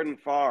 Jordan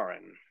Farr.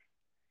 And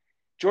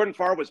Jordan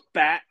Farr was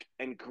back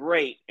and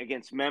great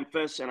against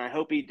Memphis, and I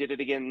hope he did it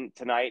again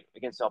tonight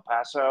against El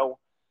Paso.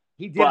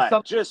 He did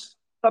But just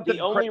something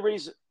the only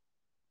reason.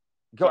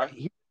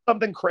 he did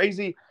something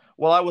crazy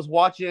while I was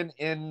watching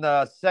in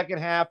the second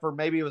half, or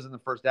maybe it was in the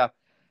first half.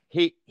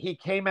 He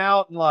came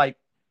out and like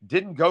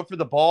didn't go for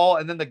the ball,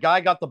 and then the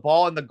guy got the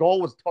ball, and the goal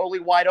was totally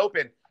wide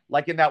open.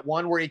 Like in that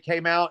one where he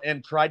came out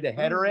and tried to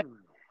header it,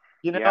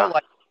 Yeah.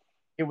 like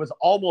it was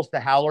almost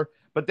a howler.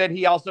 But then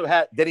he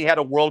had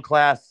a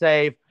world-class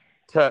save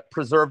to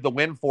preserve the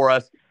win for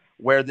us,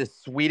 where this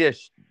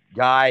Swedish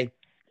guy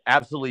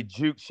absolutely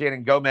juked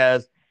Shannon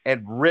Gomez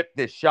and ripped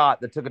this shot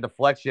that took a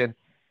deflection,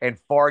 and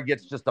Farr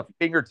gets just a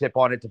fingertip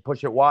on it to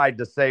push it wide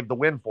to save the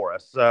win for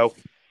us. So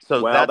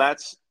well,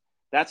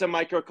 that's a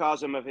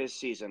microcosm of his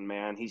season,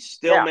 man. He's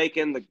still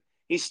making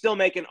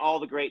all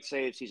the great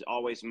saves he's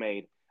always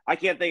made. I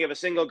can't think of a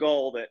single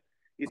goal that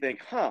you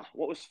think,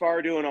 what was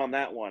Farr doing on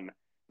that one?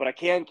 But I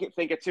can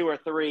think of two or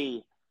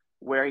three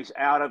where he's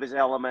out of his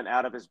element,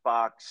 out of his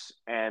box,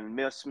 and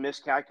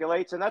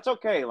miscalculates, and that's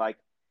okay. Like,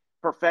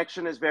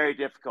 perfection is very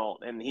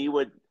difficult, and he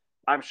would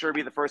I'm sure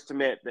be the first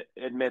to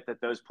admit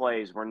that those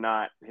plays were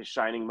not his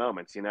shining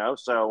moments.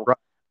 So Right.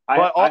 I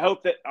But I also,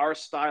 hope that our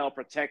style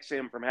protects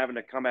him from having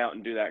to come out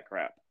and do that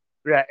crap.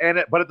 yeah,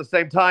 but at the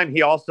same time,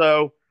 he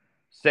also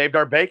saved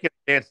our bacon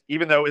chance.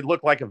 Even though it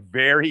looked like a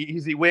very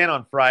easy win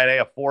on Friday,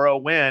 a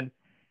 4-0 win,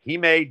 he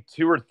made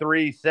 2 or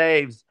 3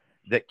 saves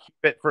that keep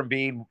it from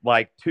being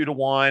like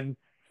 2-1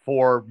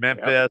 for Yep.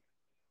 Memphis,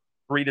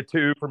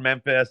 3-2 for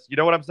Memphis. You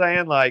know what I'm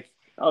saying? Like,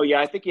 Oh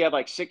yeah, I think he had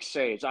like 6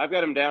 saves. I've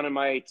got him down in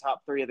my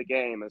top three of the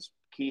game as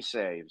key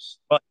saves.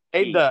 but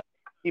Key.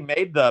 he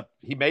made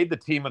the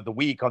team of the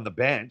week on the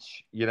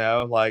bench.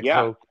 Like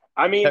Yeah. so.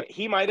 I mean,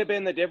 he might have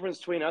been the difference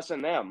between us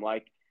and them.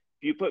 Like,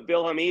 if you put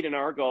Bill Hamid in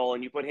our goal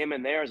and you put him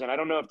in theirs, and I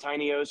don't know if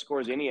Tiny O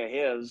scores any of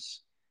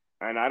his,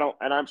 and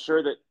I'm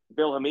sure that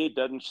Bill Hamid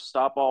doesn't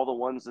stop all the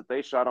ones that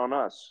they shot on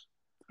us.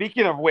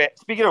 Speaking of which,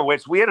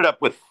 we ended up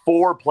with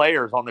 4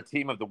 players on the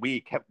team of the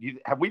week.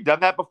 Have we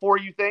done that before?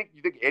 You think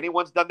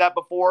anyone's done that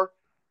before?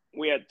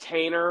 We had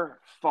Tainer,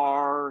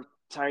 Farr,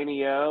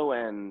 Tiny O,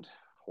 and And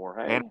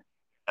Jorge.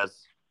 as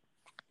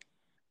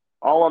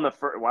All on the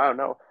first. Wow,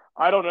 no.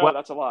 I don't know. well,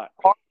 That's a lot.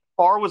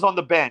 Farr was on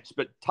the bench,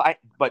 but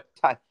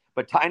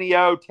Tiny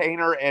O,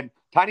 Tainer, and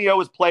Tiny O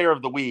was player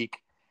of the week,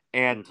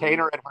 and Mm-hmm.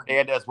 Tainer and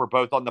Hernandez were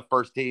both on the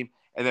first team,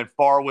 and then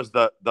Farr was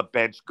the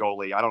bench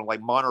goalie. I don't know,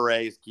 like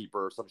Monterey's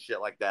keeper or some shit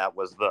like that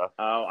was the.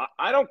 Oh,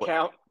 I don't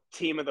count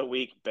team of the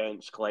week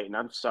bench, Clayton.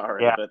 I'm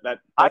sorry, Yeah, but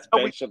I that's know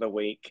we. bench of the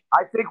week.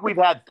 I think we've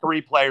had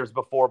 3 players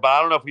before, but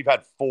I don't know if we've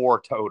had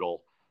 4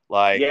 total.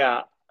 Like,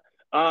 Yeah.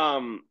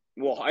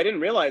 Well, I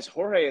didn't realize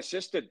Jorge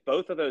assisted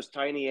both of those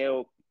Tiny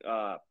O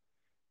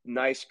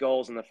nice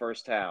goals in the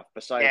first half.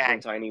 Besides yeah, when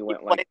Tiny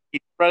went like,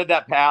 he threaded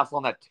that pass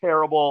on the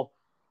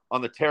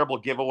terrible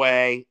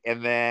giveaway,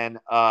 and then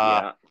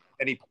yeah,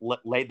 he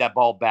laid that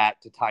ball back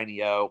to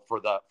Tiny O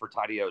for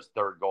Tiny O's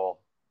third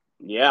goal.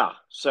 yeah.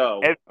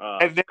 So And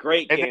and then,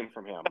 great and then, game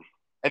from him.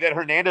 and then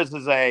Hernandez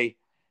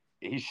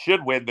he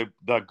should win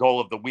the goal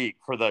of the week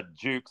for the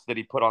jukes that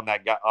he put on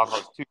that guy on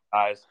those 2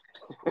 guys.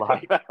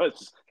 Like that that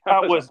was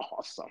was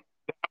awesome.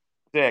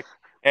 sick.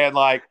 And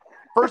like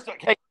first,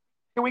 okay,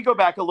 can we go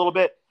back a little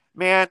bit,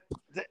 man?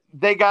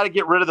 They got to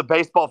get rid of the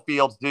baseball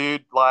fields,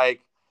 dude.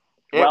 Like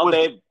it Well,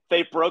 was,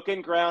 they've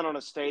broken ground on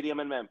a stadium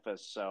in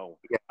Memphis, so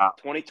yeah,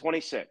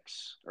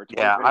 2026 or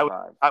yeah.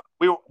 2025.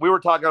 We were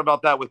talking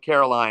about that with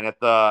Caroline at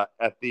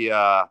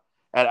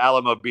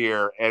Alamo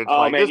Beer, and it's Oh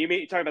like man, this.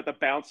 you talking about the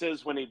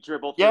bounces when he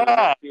dribbled through the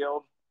Yeah,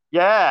 midfield?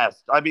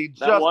 yes. I mean,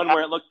 That just one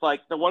where it looked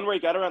like the one where he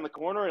got around the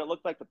corner and it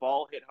looked like the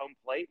ball hit home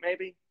plate,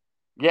 maybe.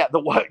 yeah. The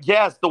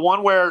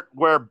one where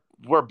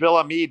Bill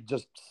Hamid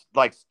just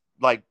like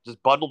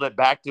just bundled it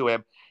back to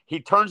him. He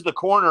turns the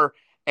corner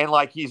and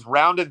like he's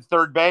rounded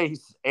third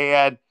base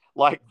and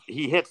like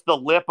he hits the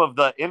lip of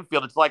the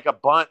infield. It's like a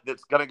bunt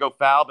that's gonna go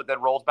foul, but then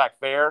rolls back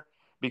fair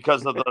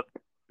because of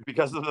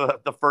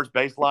the first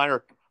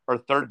baseline or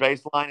third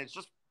baseline. It's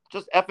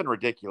just effing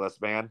ridiculous,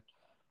 man.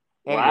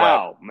 Anyway,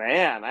 Wow,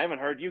 man, I haven't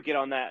heard you get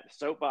on that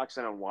soapbox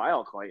in a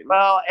while, Clayton.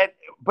 well,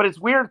 but it's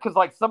weird because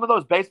like some of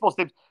those baseball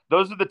teams,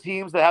 those are the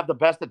teams that have the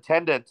best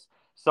attendance.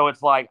 So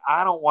it's like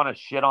I don't want to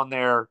shit on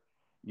their,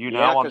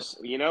 Yeah, on the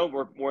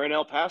because we're in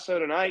El Paso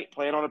tonight,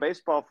 playing on a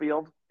baseball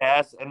field.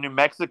 S, and New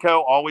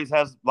Mexico always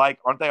has like,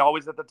 aren't they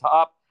always at the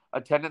top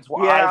attendance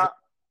wise? Yeah,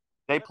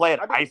 They but play at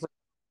I mean, Ice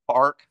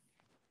Park.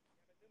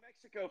 New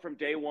Mexico from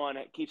day one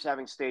it keeps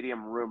having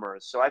stadium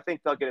rumors, so I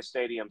think they'll get a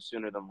stadium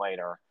sooner than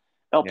later.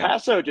 El Yeah,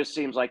 Paso just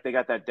seems like they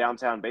got that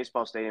downtown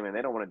baseball stadium and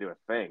they don't want to do a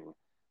thing.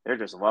 They're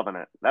just loving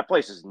it. That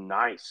place is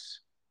nice.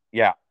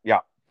 yeah, yeah.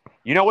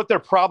 You know what? They're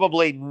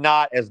probably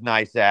not as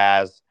nice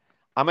as.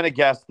 I'm gonna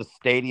guess the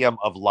Stadium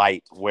of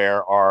Light,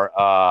 where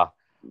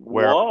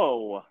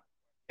Whoa.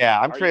 yeah,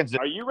 I'm Are you transit.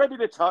 are you ready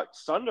to talk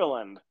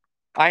Sunderland?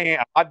 I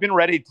am. I've been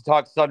ready to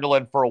talk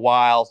Sunderland for a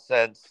while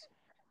since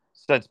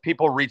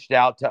people reached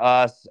out to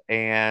us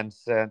and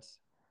since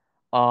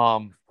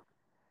um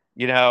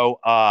you know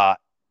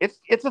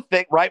it's a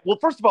thing, right? Well,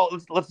 first of all,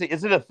 let's see,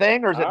 is it a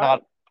thing or is All it not?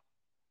 right.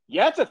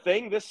 Yeah, it's a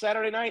thing this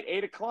Saturday night,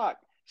 8 o'clock.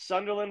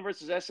 Sunderland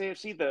versus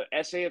SAFC, the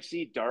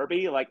SAFC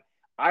derby. Like,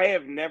 I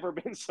have never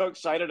been so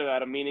excited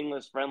about a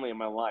meaningless friendly in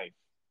my life.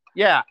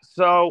 Yeah,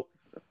 so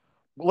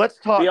let's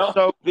talk. The,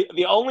 So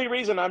the only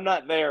reason I'm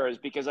not there is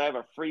because I have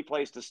a free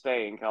place to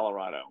stay in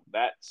Colorado.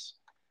 That's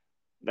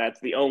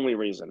the only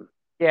reason.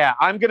 yeah,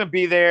 I'm gonna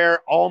be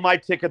there. All my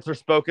tickets are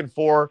spoken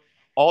for.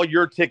 All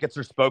your tickets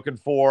are spoken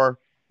for.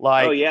 Oh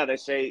Like yeah, they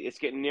say it's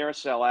getting near a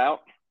sellout.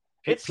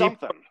 It's people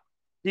something.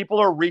 people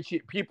are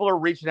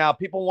reaching out.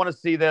 People want to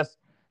see this.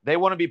 They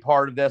want to be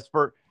part of this.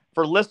 For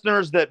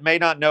listeners that may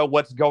not know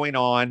what's going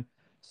on,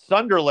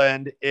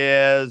 Sunderland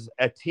is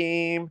a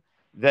team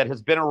that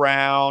has been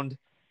around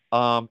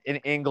in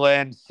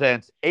England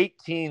since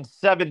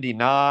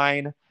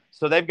 1879.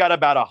 So they've got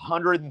about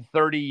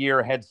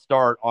 130-year head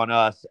start on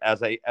us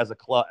as a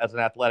club, as an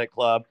athletic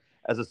club,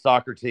 as a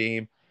soccer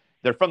team.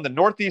 They're from the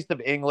northeast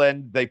of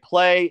England. They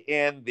play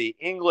in the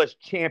English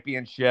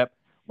Championship,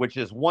 which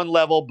is one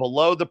level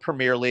below the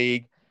Premier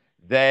League.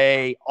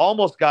 They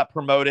almost got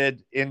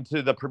promoted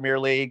into the Premier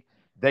League.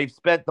 they've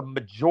spent the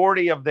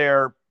majority of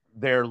their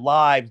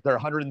lives, their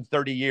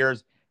 130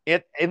 years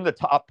in the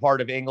top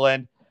part of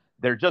England.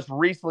 They're just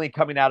recently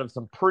coming out of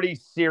some pretty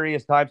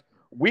serious times.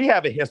 We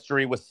have a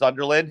history with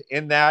Sunderland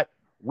in that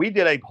we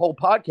did a whole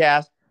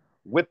podcast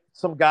with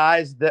some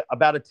guys that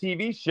about a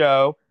TV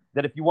show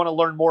that if you want to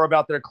learn more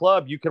about their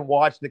club, you can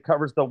watch that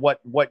covers the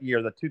what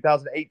year? The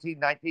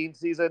 2018-19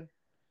 season?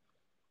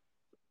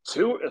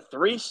 Two or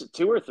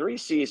three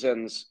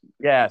seasons.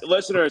 Yes.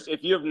 Listeners,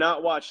 if you have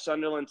not watched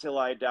Sunderland Till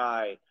I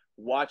Die,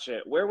 watch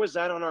it. Where was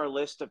that on our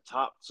list of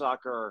top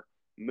soccer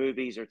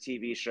movies or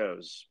TV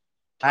shows?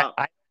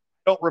 I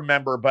don't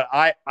remember, but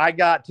I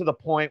got to the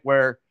point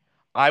where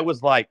I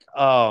was like,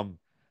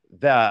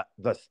 the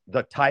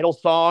title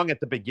song at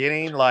the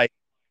beginning, like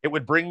it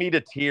would bring me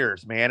to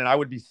tears, man. And I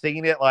would be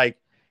singing it like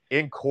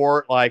in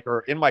court, like,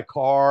 or in my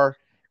car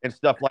and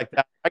stuff like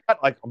that. I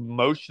got like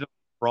emotionally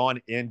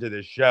drawn into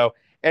this show.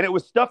 And it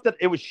was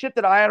shit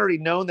that I had already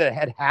known that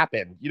had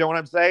happened. You know what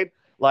I'm saying?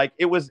 Like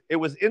it was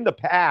in the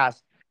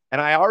past,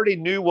 and I already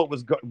knew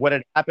what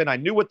had happened. I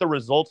knew what the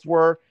results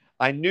were.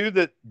 I knew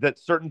that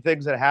certain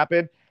things had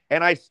happened,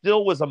 and I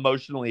still was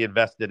emotionally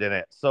invested in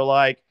it. So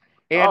like,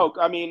 and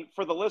I mean,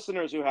 for the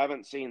listeners who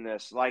haven't seen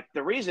this, like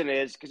the reason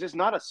is because it's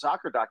not a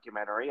soccer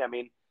documentary. I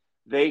mean,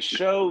 they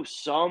show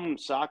some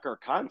soccer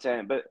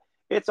content, but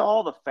it's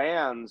all the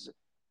fans.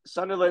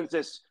 Sunderland's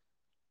this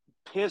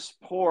piss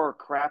poor,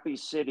 crappy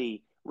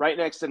city right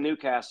next to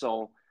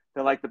Newcastle.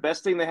 They're like the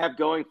best thing they have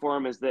going for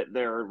them is that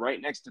they're right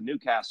next to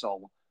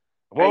Newcastle,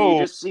 and you whoa,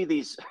 just see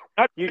these.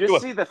 not You to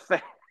just a-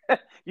 see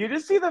you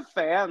just see the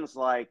fans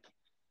like,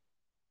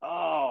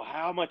 oh,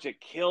 how much it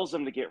kills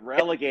them to get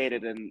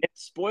relegated. And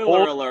spoiler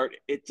old, alert,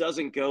 it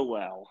doesn't go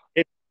well.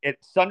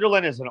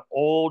 Sunderland is an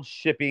old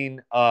shipping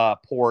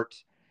port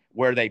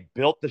where they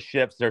built the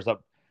ships.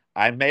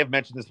 I may have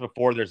mentioned this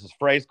before. There's this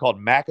phrase called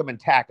 "mackem and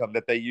tackem"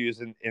 that they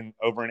use in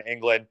over in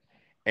England,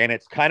 and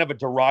it's kind of a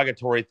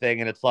derogatory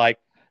thing. And it's like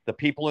the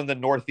people in the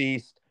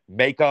Northeast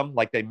make them,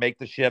 like they make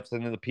the ships,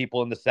 and then the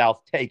people in the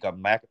South take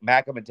them,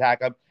 mackem and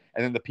tackem,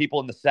 and then the people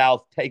in the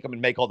South take them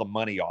and make all the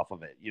money off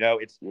of it. You know,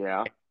 it's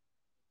Yeah.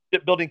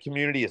 shipbuilding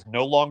community is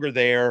no longer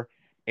there,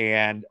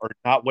 and or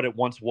not what it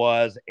once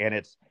was, and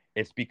it's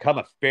become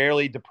a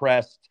fairly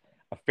depressed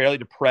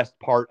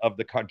part of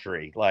the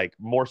country, like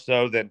more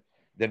so than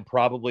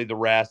probably the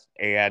rest.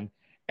 And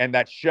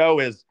that show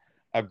is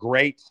a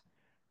great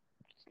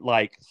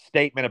like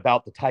statement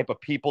about the type of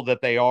people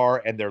that they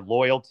are and their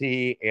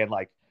loyalty and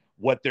like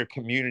what their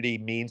community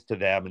means to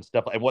them and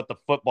stuff, and what the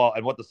football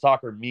and what the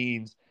soccer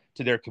means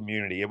to their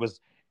community.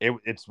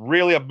 It's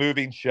really a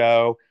moving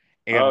show,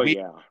 and Oh we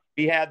yeah.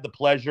 we had the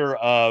pleasure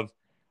of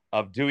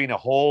doing a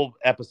whole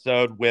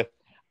episode with,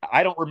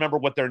 I don't remember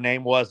what their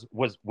name was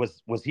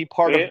he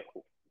part of It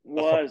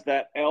was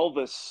that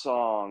Elvis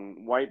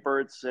song,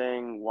 Whitebird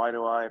Sing, Why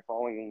Do I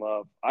Falling in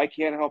Love? I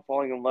can't help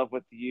falling in love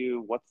with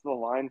you. What's the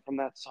line from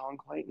that song,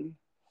 Clayton?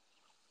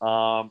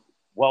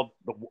 well,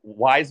 the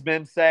wise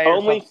men say or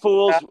Only something like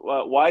fools,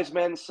 that. wise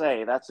men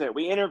say. That's it.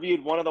 We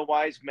interviewed one of the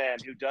wise men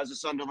who does a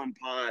Sunderland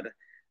pod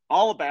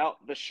all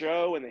about the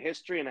show and the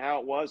history and how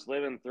it was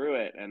living through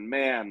it. And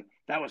man,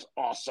 that was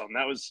awesome.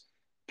 That was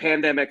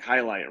pandemic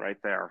highlight right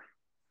there.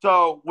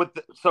 So with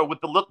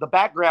the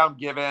background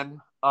given,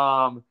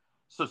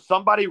 so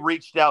somebody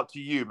reached out to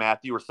you,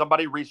 Matthew, or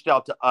somebody reached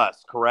out to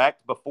us,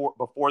 correct?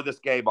 Before this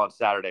game on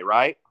Saturday,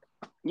 right?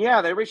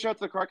 Yeah, they reached out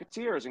to the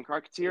Crocketeers, and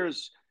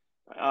Crocketeers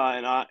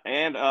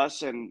and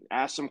us, and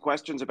asked some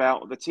questions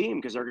about the team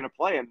because they're going to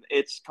play. And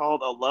it's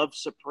called A Love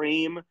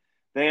Supreme.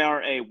 They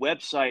are a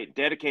website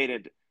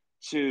dedicated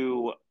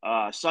to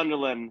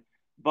Sunderland,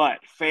 but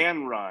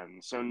fan run.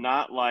 So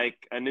not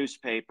like a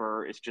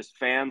newspaper. It's just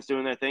fans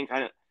doing their thing,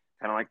 kind of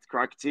like the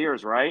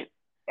Crocketeers, right?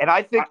 And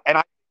I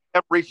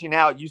them reaching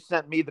out, you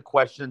sent me the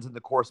questions and the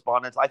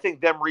correspondence. I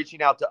think them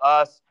reaching out to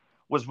us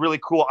was really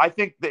cool. I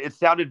think that it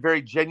sounded very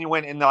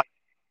genuine in that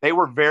they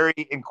were very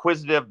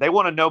inquisitive. They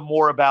want to know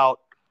more about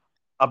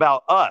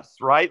us,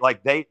 right?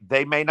 Like they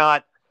may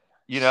not,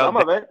 Some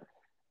they of it.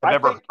 have I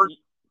ever think heard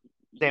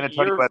San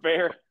Antonio. you're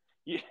very,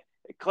 you,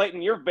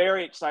 Clayton, you're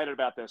very excited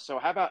about this. So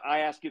how about I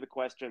ask you the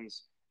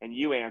questions and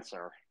you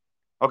answer?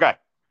 Okay.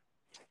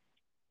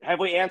 Have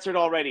we answered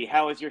already?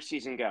 How is your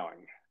season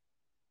going?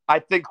 I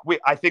think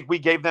we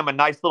gave them a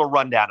nice little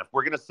rundown. If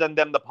we're going to send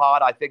them the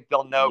pod, I think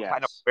they'll know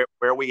kind of Yes.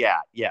 where we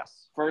at.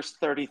 Yes. First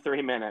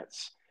 33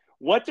 minutes.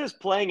 What does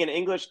playing an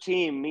English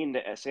team mean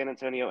to San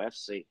Antonio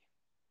FC?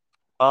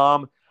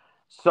 Um,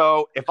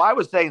 so if I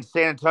was saying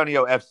San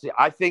Antonio FC,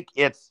 I think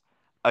it's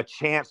a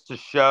chance to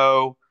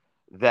show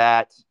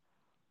that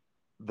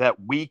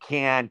we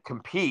can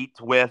compete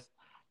with,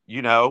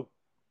 you know,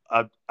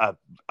 a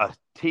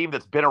team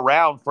that's been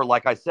around for,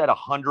 like I said,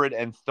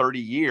 130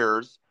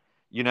 years,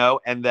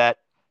 and that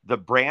the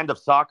brand of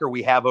soccer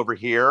we have over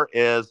here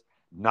is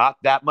not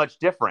that much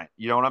different.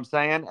 You know what I'm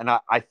saying? And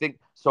I think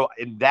so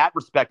in that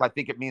respect, I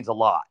think it means a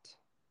lot.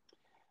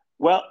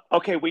 Well,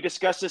 okay, we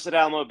discussed this at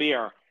Alamo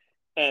Beer,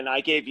 and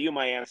I gave you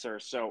my answer,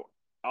 so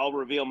I'll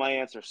reveal my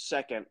answer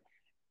second.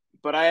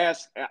 But I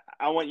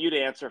want you to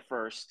answer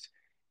first.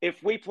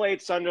 if we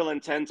played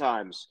Sunderland 10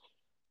 times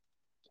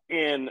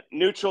in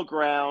neutral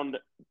ground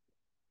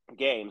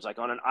games, like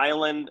on an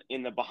island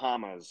in the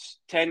Bahamas,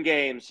 10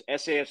 games,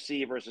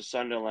 SAFC versus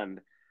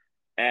Sunderland,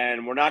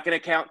 and we're not going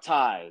to count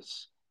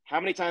ties. How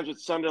many times would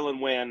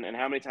Sunderland win, and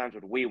how many times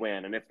would we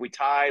win? And if we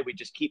tie, we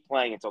just keep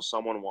playing until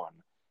someone won.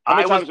 How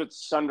many I was times would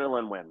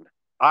Sunderland win?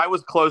 I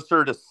was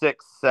closer to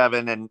 6,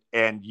 7,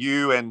 and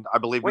you and I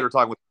believe we Wait, were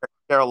talking with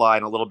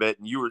Caroline a little bit,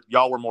 and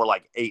y'all were more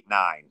like 8,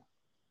 9.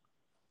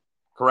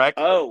 Correct?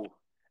 oh,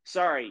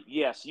 sorry.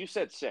 Yes, you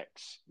said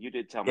 6. You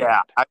did tell me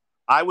Yeah. that.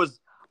 I was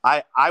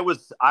I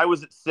was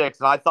at 6,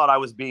 and I thought I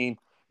was being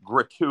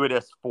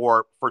gratuitous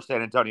for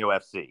San Antonio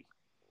FC.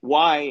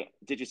 Why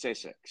did you say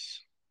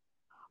 6?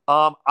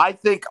 I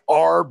think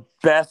our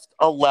best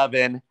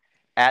 11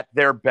 at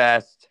their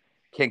best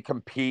can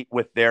compete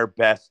with their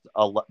best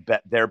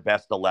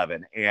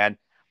 11, and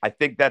I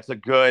think that's a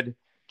good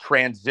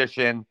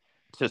transition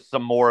to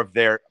some more of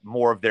their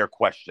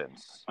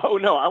questions. Oh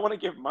no, I want to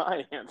give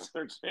my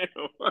answer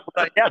too.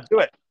 Yeah, do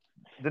it.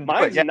 Then do it.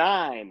 Mine's Yeah,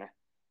 9,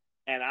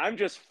 and I'm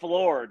just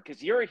floored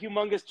because you're a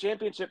humongous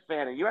championship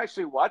fan and you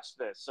actually watched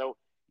this, so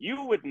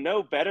you would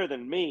know better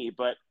than me.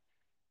 But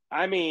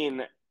I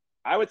mean,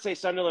 I would say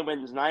Sunderland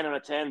wins 9 out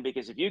of 10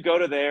 because if you go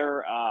to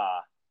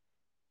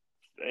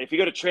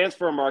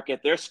transfer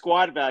market, their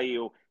squad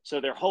value,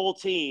 so their whole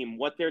team,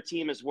 what their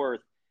team is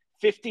worth,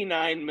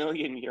 59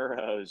 million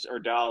euros or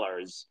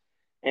dollars,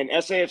 and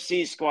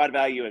SAFC's squad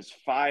value is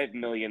 $5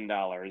 million.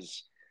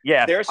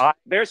 yes.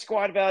 Their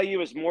squad value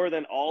is more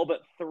than all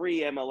but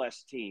 3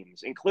 MLS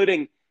teams,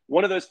 including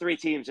one of those 3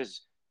 teams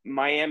is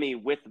Miami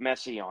with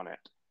Messi on it.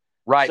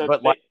 Right, So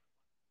but like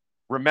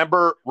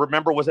remember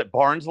was it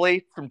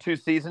Barnsley from 2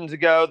 seasons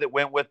ago that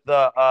went with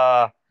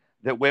that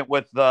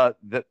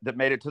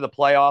made it to the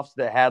playoffs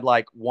that had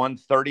like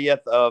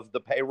 1/30th of the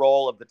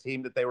payroll of the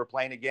team that they were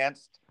playing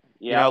against?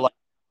 yeah, Like,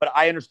 but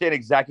I understand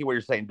exactly what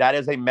you're saying. That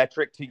is a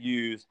metric to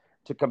use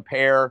to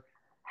compare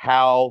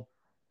how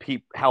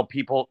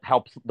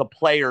the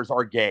players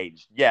are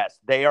gauged. Yes,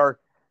 they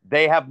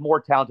have more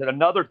talented.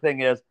 Another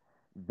thing is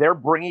they're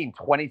bringing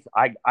 20.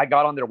 I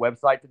got on their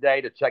website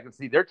today to check and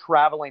see they're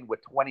traveling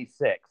with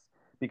 26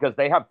 because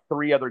they have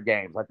 3 other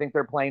games. I think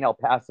they're playing El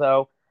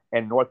Paso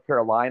and North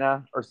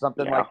Carolina or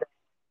something yeah. like that.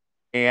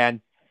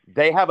 And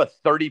they have a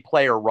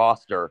 30-player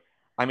roster.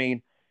 I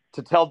mean,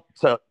 to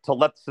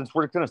let since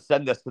we're going to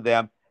send this to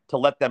them to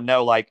let them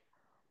know like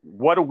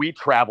what do we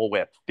travel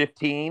with?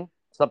 15,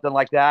 something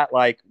like that.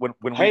 Like when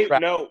we Hey,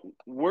 travel. no,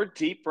 we're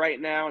deep right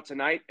now.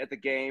 Tonight at the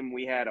game,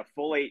 we had a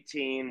full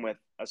 18 with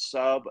a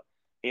sub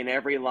in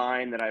every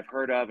line that I've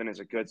heard of and is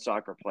a good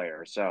soccer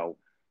player. So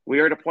we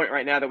are at a point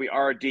right now that we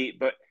are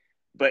deep,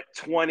 but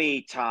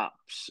 20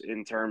 tops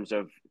in terms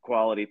of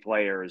quality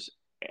players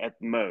at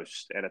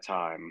most at a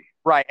time.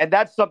 Right, and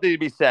that's something to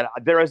be said.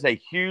 There is a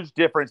huge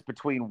difference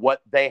between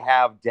what they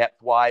have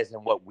depth wise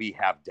and what we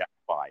have depth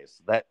wise.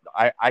 That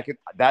I could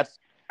that's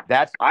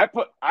I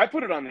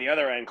put it on the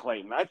other end,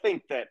 Clayton. I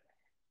think that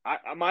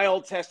my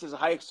old test as a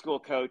high school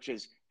coach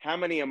is how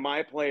many of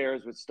my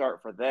players would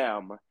start for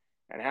them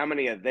and how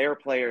many of their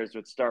players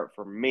would start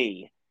for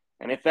me.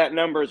 And if that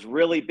number is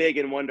really big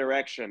in one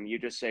direction, you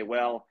just say,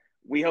 well,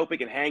 we hope we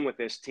can hang with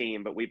this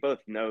team, but we both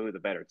know who the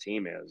better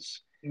team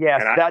is.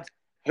 yes, And that's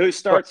who but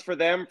starts for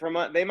them from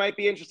they might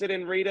be interested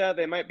in Rita,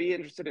 they might be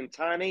interested in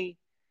Tani,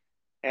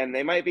 and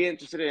they might be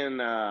interested in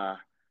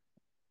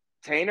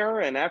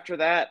Tainer. And after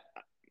that,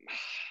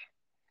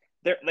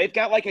 they've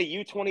got like a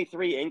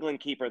U23 England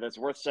keeper that's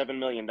worth $7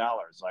 million.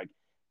 Like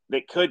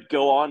that could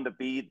go on to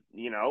be,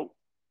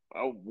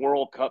 a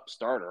World Cup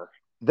starter.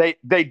 they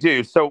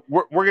do. So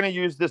we're going to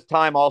use this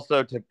time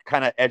also to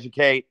kind of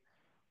educate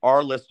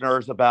our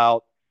listeners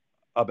about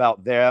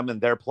them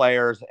and their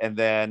players, and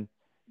then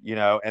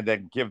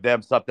give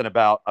them something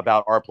about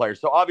our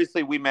players. So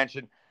obviously we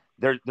mentioned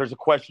there's a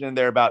question in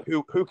there about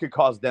who could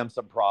cause them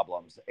some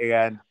problems,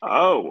 and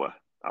Oh,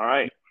 all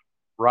right.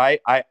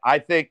 right, I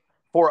think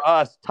for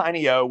us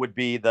Tiny O would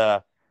be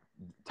the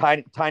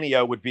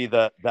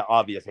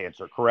obvious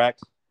answer,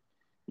 correct?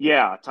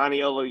 Yeah, Tani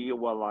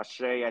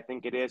Oluwalashe, I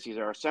think it is. He's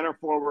our center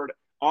forward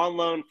on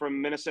loan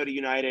from Minnesota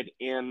United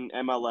in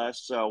MLS.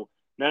 So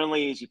not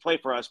only does he play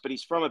for us, but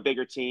he's from a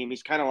bigger team.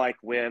 He's kind of like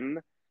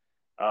when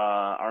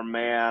our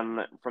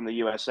man from the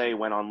USA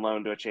went on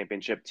loan to a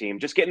championship team,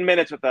 just getting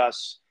minutes with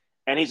us.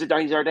 And he's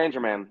our danger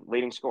man,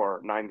 leading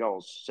scorer, 9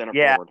 goals, center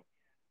Yeah, forward.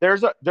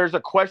 there's a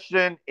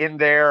question in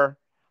there.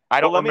 I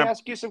Well, don't let me remember.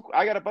 ask you some.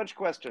 I got a bunch of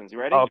questions. You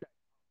Oh, ready? okay.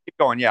 Keep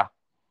going. Yeah.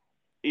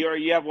 Or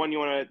you have one you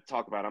want to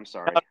talk about? I'm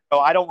sorry. No,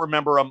 I don't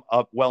remember them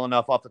well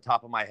enough off the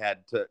top of my head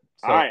to. All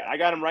So right, I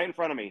got them right in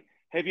front of me.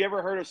 Have you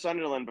ever heard of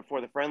Sunderland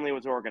before the friendly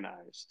was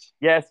organized?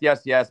 yes,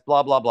 yes, yes.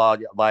 Blah blah blah.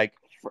 Like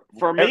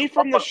For me,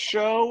 from the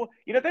show,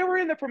 they were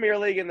in the Premier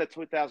League in the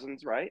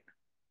 2000s, right?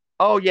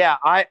 oh yeah,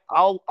 I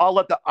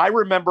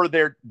remember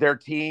their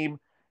team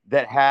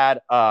that had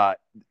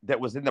that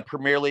was in the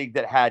Premier League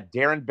that had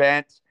Darren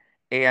Bent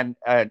and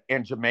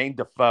Jermaine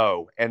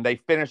Defoe, and they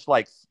finished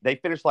like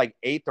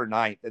eighth or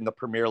ninth in the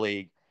Premier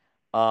League.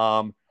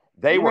 Um,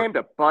 They You were, named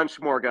a bunch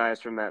more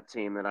guys from that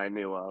team that I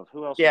knew of.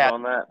 Who else was yeah,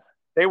 on that?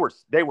 they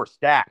were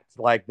stacked.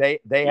 Like Yeah,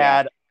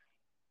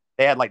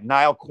 they had like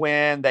Niall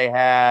Quinn. They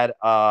had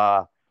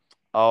you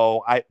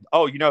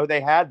know who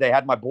they had? They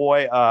had my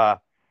boy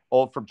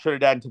old from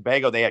Trinidad and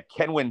Tobago. They had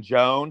Kenwin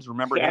Jones.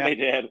 Remember yeah, him? they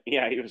did.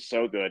 Yeah, he was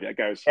so good. That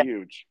guy was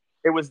huge.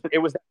 It was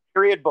that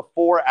period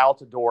before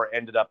Altidore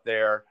ended up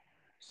there.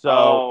 So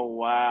Oh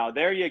wow,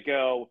 there you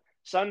go.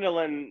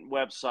 Sunderland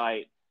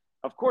website.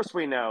 Of course,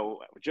 we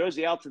know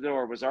Josie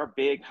Altidore was our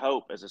big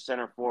hope as a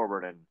center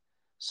forward, and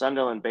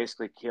Sunderland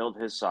basically killed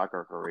his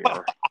soccer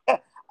career.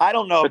 I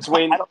don't know. I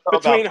between don't know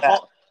about between that.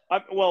 Hull,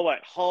 what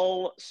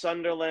Hull,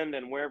 Sunderland,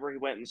 and wherever he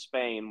went in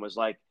Spain was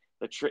like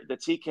the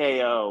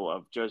TKO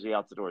of Josie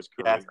Altidore's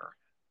Yes, career.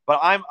 but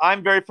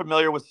I'm very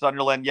familiar with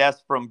Sunderland.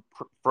 Yes, from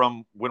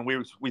when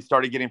we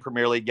started getting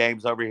Premier League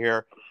games over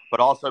here,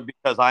 but also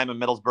because I'm a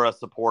Middlesbrough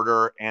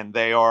supporter, and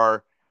they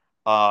are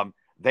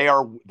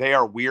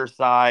Weir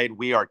side,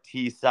 we are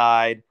T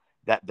side.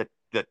 That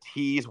the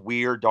T's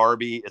Weir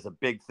Derby is a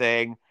big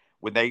thing.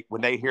 When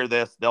they hear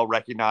this, they'll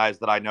recognize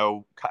that I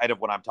know kind of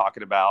what I'm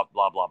talking about.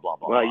 Blah blah blah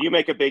blah Well, blah. you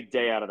make a big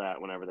day out of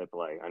that whenever they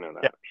play. I know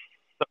Yeah.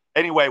 that.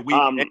 Anyway,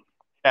 Um,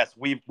 yes,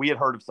 we had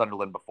heard of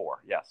Sunderland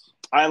before. Yes.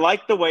 I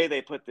like the way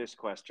they put this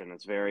question.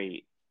 It's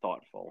very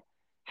thoughtful.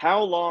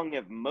 How long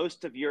have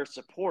most of your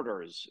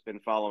supporters been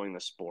following the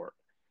sport?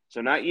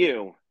 So not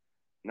you,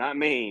 not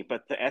me,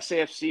 but the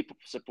SAFC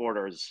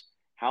supporters.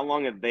 How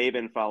long have they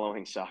been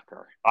following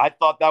soccer? I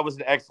thought that was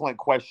an excellent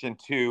question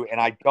too,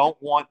 and I don't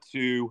want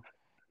to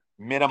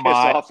Piss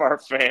minimize off our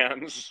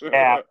fans.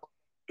 that,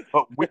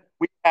 but we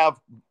have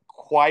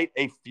quite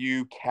a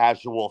few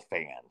casual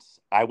fans.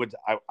 I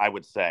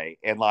would say,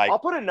 and like I'll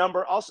put a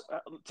number.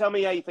 Tell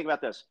me how you think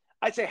about this.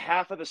 I'd say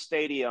half of the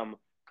stadium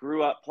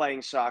grew up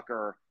playing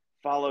soccer,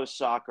 follows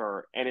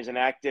soccer, and is an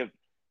active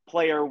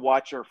player,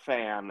 watcher,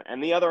 fan,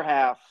 and the other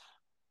half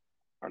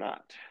are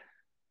not.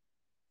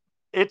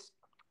 it's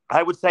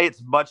I would say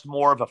it's much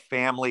more of a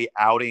family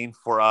outing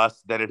for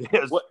us than it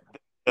is. What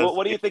Because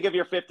what do you think of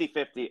your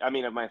 50-50? I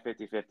mean, of my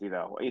 50-50,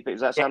 though. What do you think?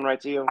 Does that it, sound right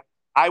to you?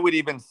 I would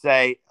even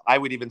say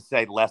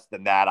less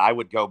than that. I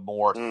would go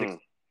more Mm.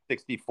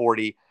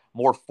 60-40.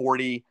 More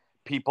 40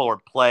 people are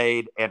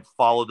played and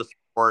follow the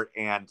sport,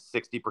 and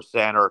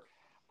 60%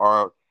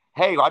 are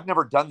hey, I've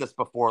never done this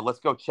before. Let's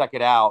go check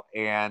it out,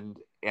 and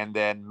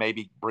then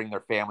maybe bring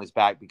their families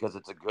back because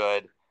it's a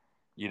good, like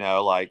you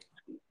know,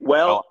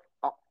 Well,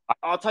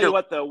 I'll tell you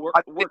what, though. We're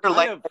I'm we're kind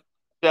like of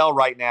Michelle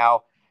right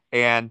now,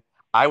 and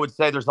I would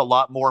say there's a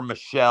lot more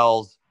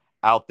Michelles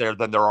out there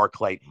than there are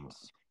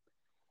Claytons.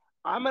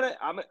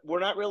 we're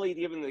not really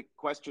giving the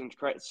question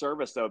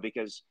service though,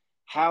 because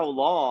how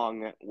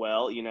long?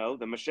 Well,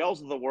 the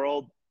Michelles of the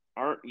world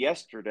aren't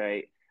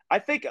yesterday. I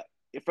think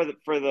for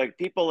the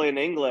people in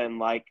England,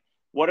 like,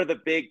 what are the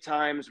big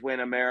times when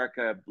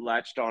America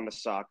latched on to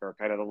soccer?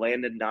 Kind of the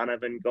Landon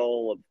Donovan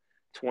goal of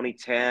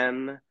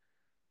 2010.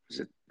 Was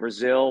it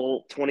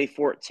Brazil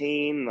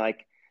 2014?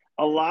 Like,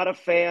 a lot of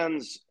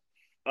fans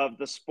of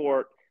the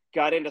sport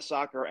got into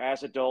soccer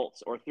as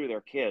adults or through their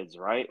kids,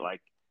 right?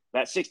 Like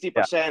that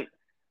Yeah, 60%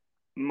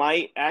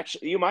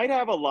 you might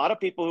have a lot of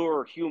people who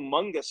are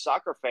humongous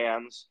soccer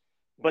fans,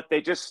 but they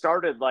just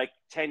started like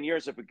 10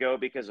 years ago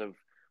because of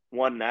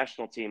one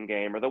national team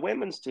game or the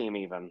women's team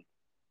even.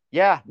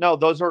 yeah. No,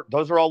 those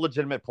are all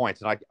legitimate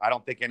points, and I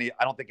don't think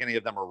any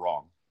of them are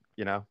wrong.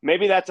 You know.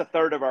 Maybe that's a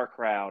third of our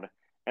crowd.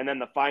 And then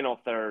the final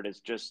third is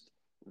just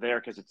there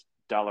because it's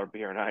dollar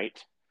beer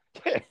night.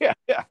 Yeah,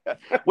 yeah.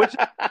 Which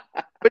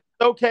is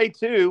okay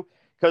too,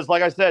 because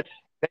like I said,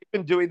 they've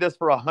been doing this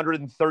for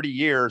 130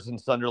 years in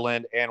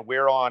Sunderland, and we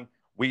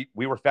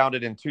were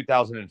founded in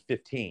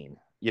 2015.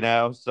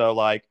 So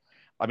like,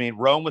 I mean,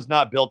 Rome was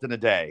not built in a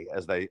day,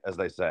 as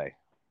they say.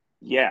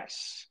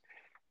 Yes.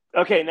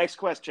 Okay, next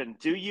question.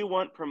 Do you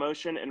want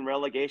promotion and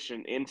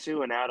relegation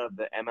into and out of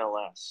the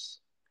MLS?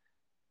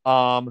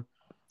 Um,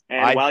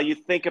 And I while you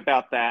think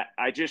about that,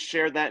 I just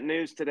shared that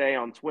news today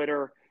on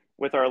Twitter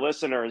with our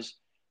listeners.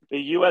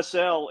 The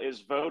USL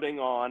is voting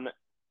on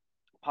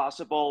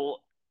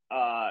possible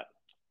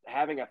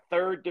having a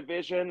third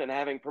division and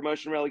having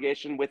promotion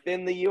relegation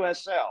within the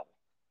USL.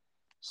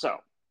 So,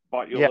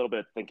 bought you a yeah. little bit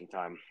of thinking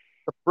time.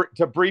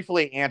 To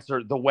briefly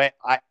answer the way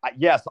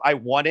yes, I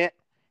want it,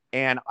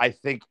 and I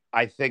think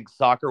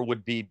soccer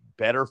would be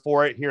better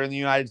for it here in the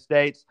United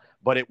States,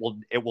 but it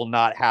will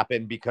not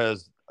happen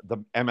because the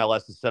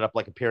MLS is set up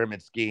like a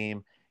pyramid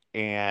scheme,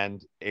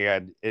 and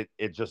it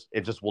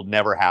just will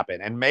never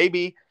happen. And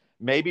maybe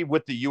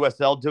with the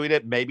USL doing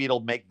it, maybe it'll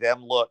make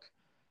them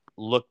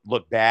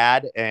look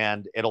bad,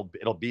 and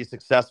it'll be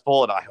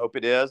successful, and I hope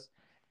it is.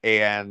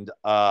 And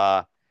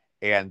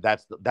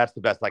that's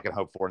the best I can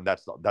hope for, and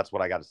that's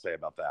what I got to say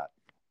about that.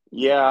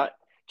 Yeah,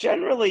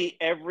 generally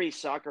every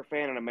soccer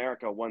fan in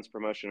America wants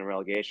promotion and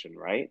relegation,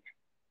 right?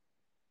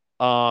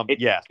 It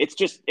Yes, it's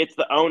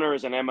the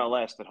owners and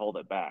MLS that hold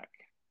it back.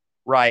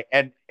 right,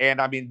 and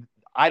I mean,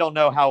 I don't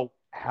know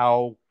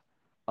how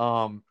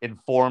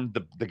informed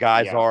the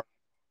guys Yeah. are,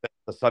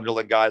 the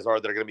Sunderland guys are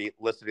that are going to be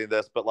listening to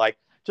this, but like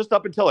just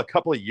up until a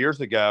couple of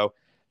years ago,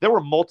 there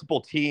were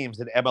multiple teams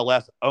in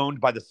MLS owned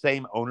by the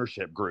same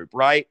ownership group,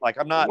 right? Like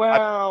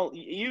Well,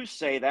 you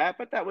say that,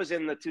 but that was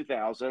in the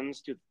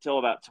 2000s till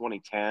about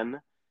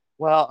 2010.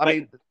 well, I But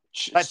mean,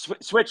 that's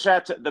switch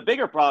that to the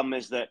bigger problem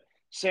is that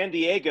San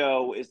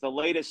Diego is the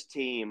latest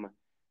team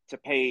to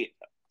pay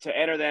to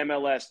enter the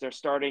MLS. They're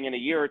starting in a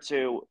year or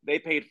two. They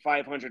paid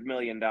 $500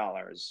 million.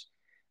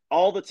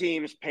 All the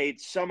teams paid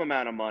some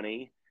amount of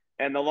money,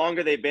 and the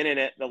longer they've been in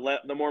it,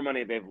 the more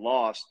money they've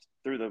lost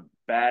through the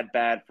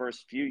bad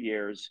first few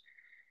years.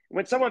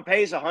 When someone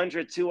pays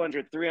 100,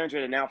 200,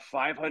 300, and now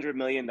 $500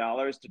 million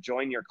to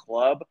join your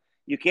club,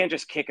 you can't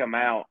just kick them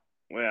out.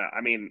 Well,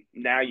 I mean,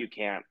 now you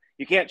can't.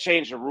 You can't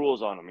change the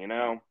rules on them, you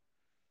know.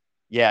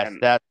 yes,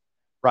 And that's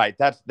right.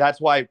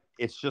 That's why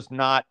it's just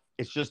not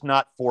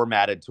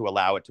formatted to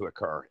allow it to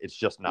occur. It's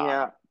just not.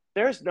 yeah,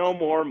 there's no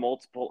more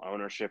multiple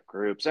ownership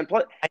groups, and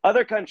I,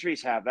 other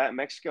countries have that.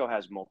 Mexico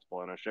has multiple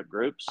ownership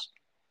groups.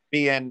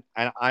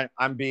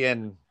 I'm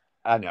being,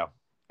 I know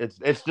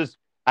it's just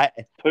I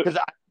because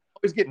I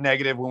always get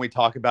negative when we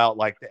talk about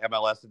like the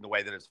MLS and the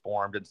way that it's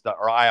formed and stuff,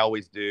 or I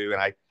always do,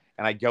 and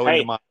I go into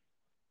Hey, my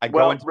I go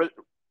well, into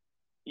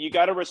you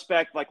got to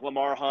respect like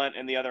Lamar Hunt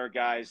and the other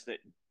guys that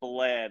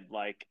bled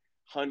like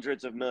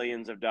hundreds of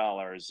millions of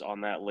dollars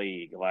on that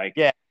league. Like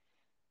yeah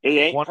it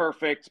ain't one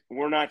perfect.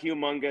 We're not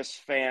humongous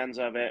fans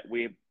of it.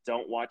 We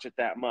don't watch it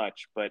that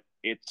much, but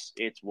it's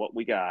what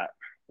we got.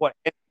 what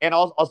and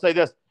I'll say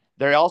this: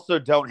 they also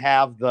don't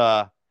have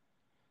the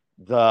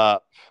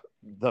the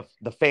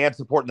fan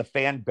support and the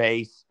fan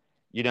base,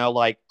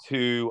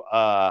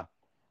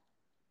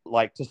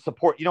 like to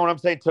support, you know what I'm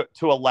saying,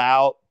 to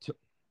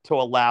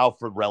allow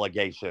for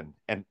relegation,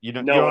 and you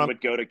No know what one I'm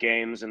would go to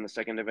games in the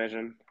second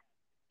division.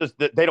 just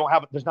that they don't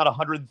have, there's not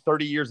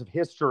 130 years of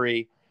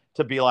history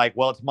to be like,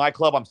 well, it's my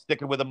club, I'm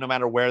sticking with them no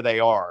matter where they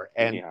are,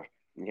 Yeah,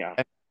 yeah.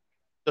 and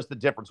just the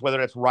difference,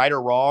 whether it's right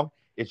or wrong,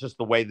 it's just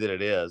the way that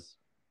it is.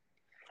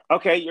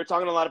 Okay, you're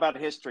talking a lot about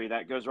history.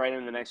 That goes right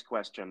into the next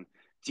question.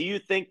 Do you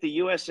think the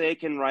USA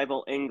can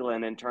rival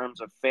England in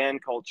terms of fan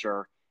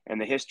culture and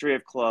the history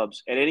of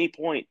clubs at any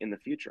point in the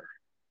future?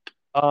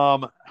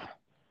 um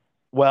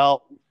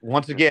well,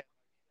 once again,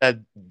 uh,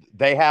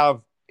 they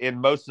have in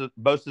most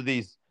of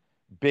these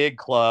big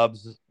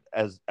clubs,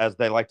 as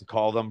they like to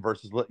call them,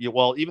 versus,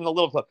 well, even the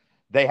little club,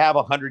 they have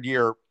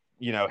 100-year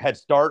head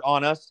start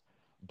on us.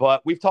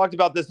 But we've talked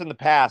about this in the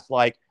past.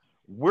 Like,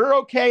 we're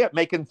okay at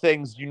making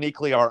things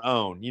uniquely our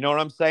own. You know what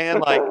I'm saying?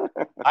 Like,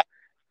 I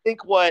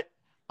think what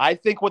I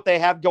think what they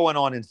have going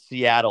on in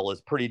Seattle is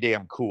pretty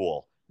damn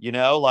cool.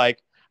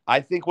 Like,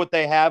 I think what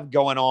they have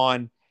going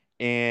on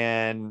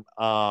in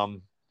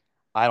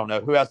I don't know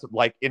who has,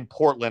 like, in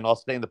Portland. I'll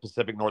stay in the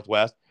Pacific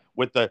Northwest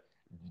with the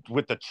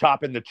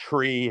chopping the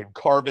tree and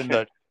carving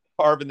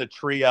the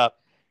tree up.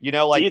 do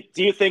Like,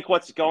 you think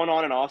what's going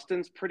on in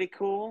Austin's pretty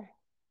cool?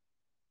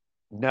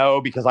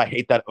 no, because I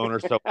hate that owner,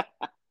 so I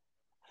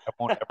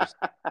won't ever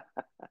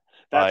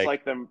That's like.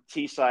 like the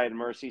T side,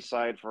 Mercy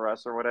side for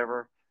us or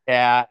whatever.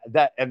 Yeah,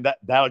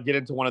 that'll get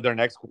into one of their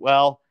next.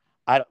 Well,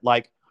 I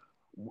like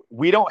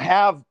we don't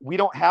have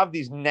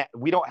these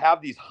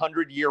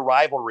 100-year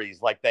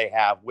rivalries like they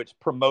have, which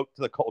promote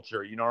the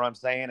culture. You know what I'm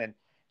saying?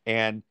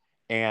 And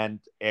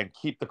and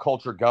keep the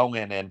culture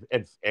going, and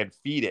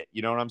feed it.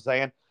 You know what I'm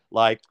saying?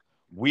 Like,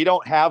 we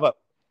don't have a,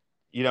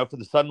 for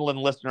the Sunderland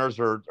listeners,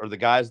 or the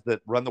guys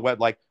that run the web,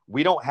 like,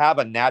 we don't have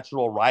a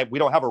natural right. We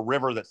don't have a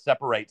river that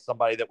separates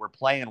somebody that we're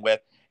playing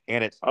with,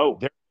 and Oh,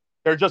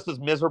 they're just as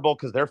miserable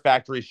because their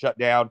factory shut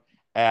down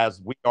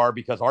as we are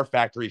because our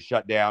factory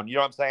shut down. You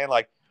know what I'm saying?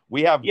 Like,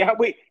 we have, yeah,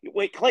 wait,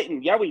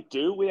 Clayton. Yeah, we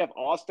do. We have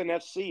Austin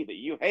FC that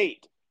you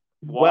hate.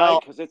 Why? well,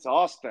 Because it's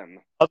Austin.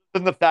 other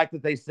than the fact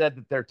that they said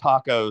that their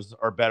tacos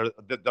are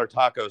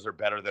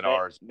better than They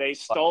ours. they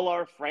stole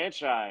our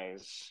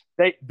franchise.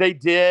 They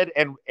did,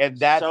 and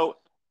that's So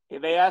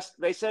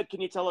they said,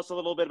 can you tell us a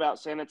little bit about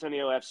San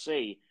Antonio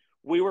FC?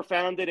 We were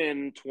founded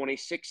in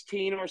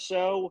 2016 or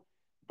so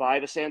by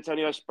the San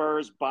Antonio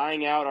Spurs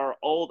buying out our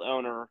old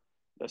owner,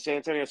 the San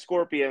Antonio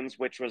Scorpions,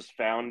 which was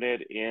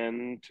founded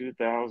in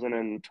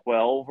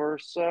 2012 or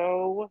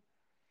so.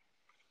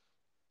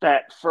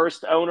 That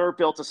first owner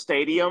built a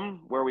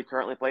stadium where we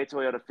currently play,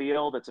 Toyota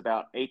Field. It's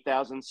about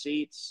 8,000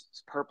 seats.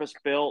 It's purpose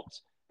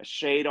built, a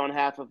shade on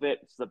half of it.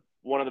 It's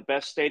one of the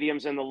best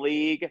stadiums in the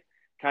league,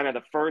 kind of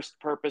the first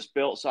purpose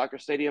built soccer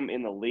stadium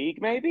in the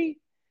league, maybe.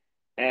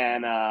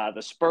 And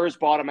the Spurs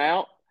bought him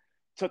out,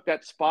 took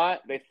that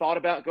spot. They thought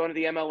about going to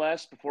the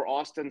MLS before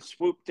Austin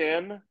swooped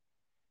in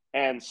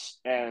and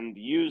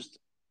used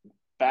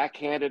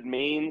backhanded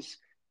means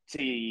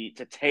to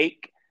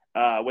take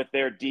with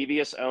their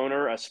devious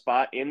owner a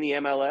spot in the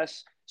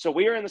MLS. So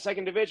we are in the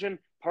second division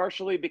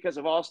partially because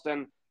of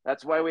Austin.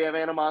 That's why we have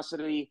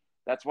animosity.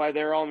 That's why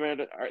they are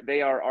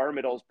our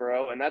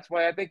Middlesbrough, and that's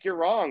why I think you're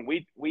wrong.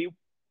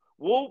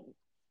 Will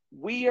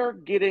we are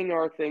getting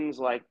our things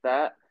like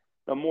that.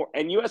 The more,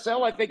 and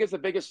USL I think is the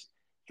biggest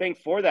thing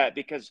for that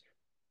because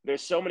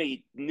there's so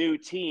many new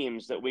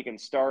teams that we can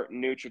start,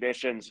 new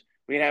traditions.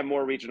 We can have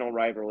more regional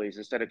rivalries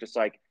instead of just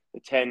like the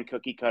 10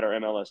 cookie cutter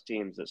MLS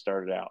teams that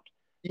started out.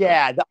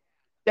 Yeah,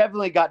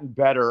 definitely gotten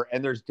better,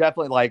 and there's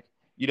definitely like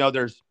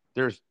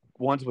there's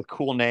ones with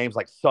cool names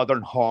like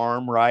Southern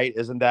Harm, right?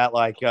 Isn't that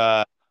like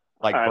I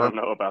Burn don't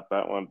know about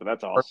that one, but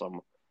that's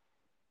awesome.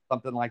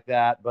 something like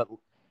that? But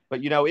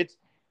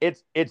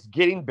it's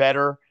getting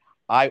better.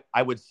 I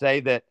would say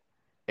that,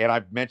 and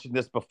I've mentioned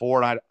this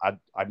before, and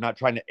I'm not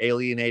trying to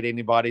alienate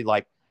anybody.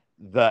 Like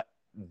the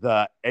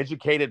the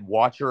educated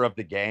watcher of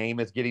the game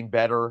is getting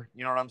better.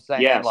 You know what I'm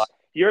saying? Like Yes,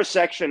 your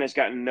section has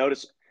gotten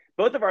notice.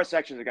 Both of our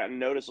sections have gotten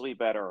noticeably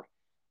better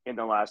in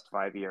the last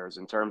 5 years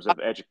in terms of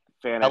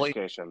fan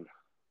education.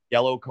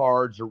 yellow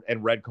cards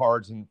and red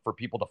cards and for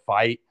people to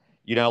fight.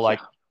 Yeah,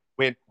 Like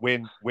when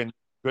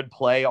good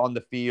play on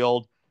the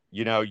field,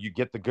 you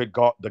get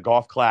the the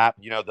golf clap,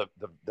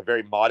 the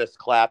very modest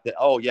clap that,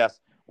 oh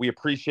yes, we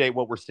appreciate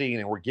what we're seeing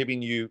and we're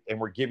giving you,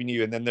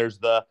 and then there's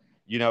the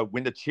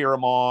when to cheer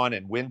them on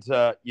and when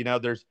to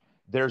there's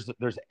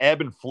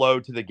ebb and flow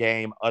to the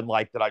game,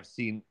 unlike that I've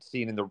seen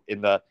in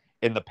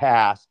the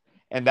past,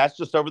 and that's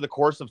just over the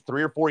course of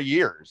 3 or 4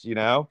 years.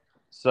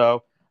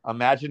 So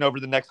imagine over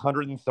the next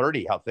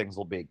 130 how things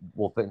will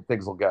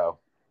go.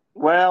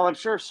 well, I'm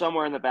sure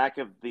somewhere in the back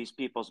of these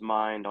people's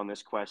mind on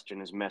this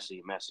question is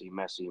Messi, Messi,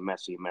 Messi,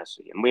 Messi,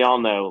 Messi, and we all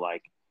know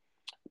like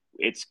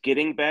it's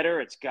getting better,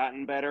 it's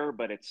gotten better,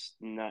 but it's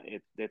not.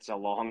 It's a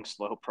long,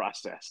 slow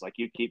process. Like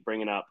you keep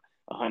bringing up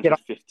Can I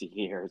 150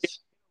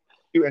 years.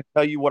 do and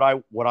tell you what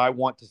I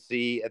want to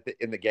see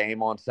in the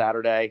game on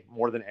Saturday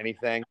more than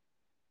anything?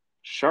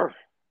 Sure.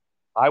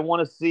 I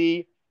want to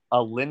see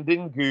a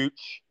Lyndon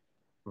Gooch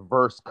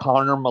versus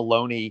Connor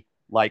Maloney,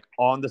 like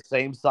on the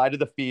same side of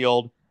the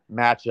field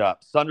matchup.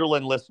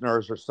 Sunderland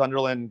listeners or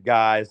Sunderland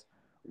guys,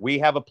 we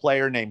have a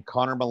player named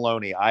Connor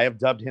Maloney. I have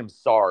dubbed him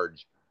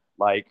Sarge.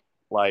 Like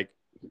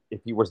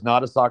if he was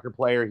not a soccer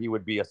player, he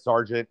would be a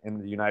sergeant in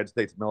the United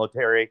States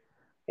military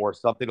or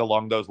something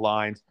along those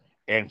lines.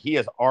 And he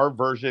is our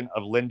version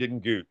of Lyndon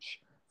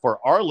Gooch. For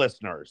our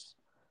listeners,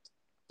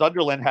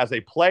 Sunderland has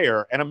a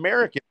player, an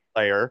American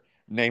player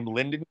named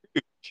Lyndon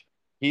Gooch.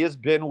 He has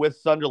been with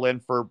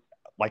Sunderland for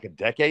like a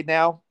decade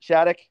now,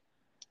 Shattuck.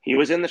 He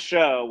was in the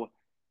show.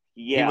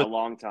 He Yeah, a was,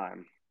 long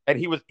time.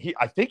 and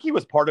I think he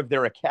was part of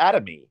their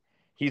academy.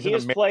 He's He an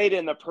has American. played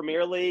in the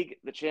Premier League,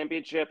 the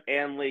Championship,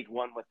 and League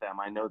One with them.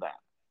 I know that.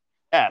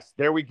 Yes,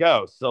 there we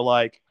go. So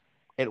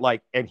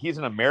and he's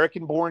an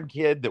American born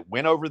kid that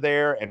went over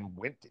there and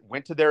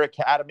went to their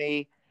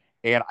academy.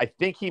 And I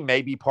think he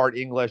may be part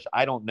English.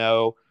 I don't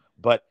know,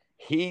 but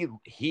he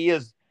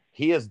is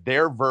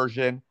their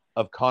version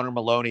of Connor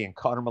Maloney, and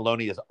Connor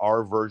Maloney is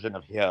our version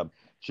of him.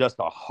 Just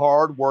a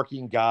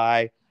hardworking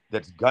guy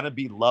that's gonna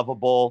be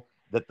lovable,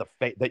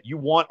 that you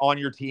want on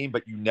your team,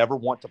 but you never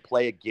want to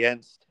play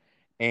against.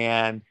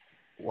 And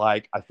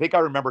like I think I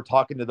remember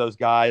talking to those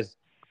guys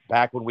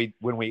back when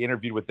we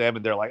interviewed with them,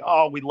 and they're like,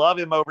 "Oh, we love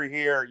him over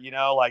here."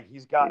 Like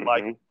he's got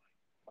like Mm-hmm.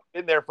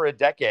 been there for a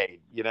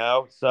decade.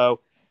 So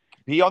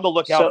be on the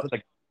lookout So,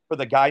 for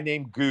the guy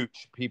named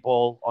Gooch,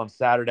 people, on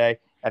Saturday,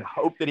 and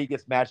hope that he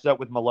gets matched up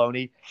with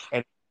Maloney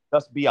and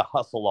just be a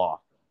hustle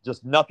off,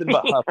 just nothing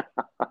but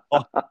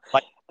hustle.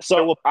 Like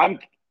there so will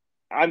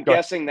I'm go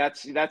ahead. guessing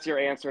that's your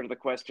answer to the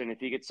question.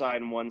 If you could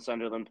sign one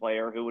Sunderland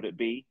player, who would it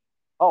be?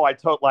 Oh, I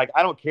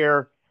don't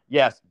care.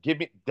 Yes, give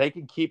me. They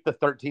can keep the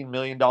 $13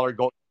 million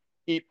goal.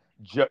 Keep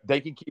they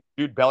can keep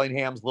Jude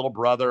Bellingham's little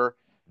brother.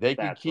 They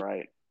can That's keep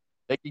right.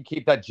 they can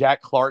keep that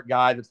Jack Clark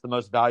guy that's the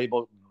most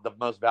valuable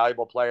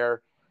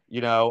player.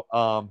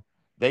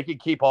 They can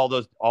keep all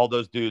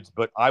those dudes,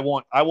 but I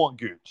want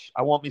Gooch.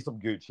 I want me some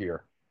Gooch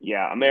here.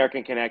 Yeah,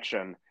 American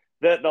Connection.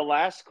 The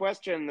last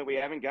question that we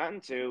haven't gotten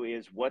to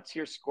is what's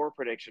your score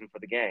prediction for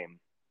the game?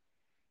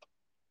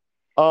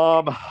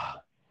 Um,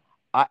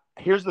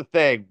 here's the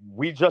thing: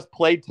 we just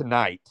played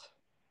tonight,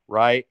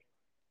 right?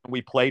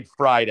 We played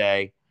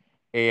Friday,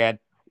 and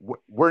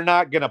we're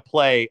not going to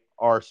play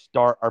our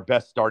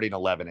best starting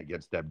 11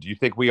 against them. Do you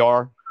think we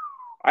are?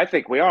 I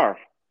think we are.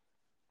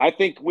 I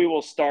think we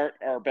will start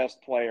our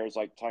best players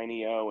like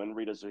Tiny O and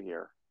Rita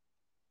Zahir.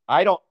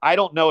 I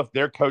don't know if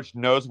their coach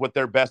knows what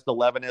their best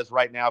 11 is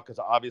right now, because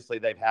obviously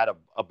they've had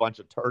a bunch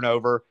of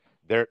turnover.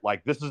 They're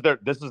like this is their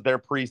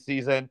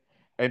preseason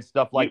and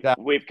stuff like that.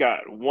 We've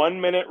got 1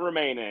 minute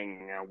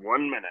remaining.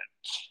 1 minute.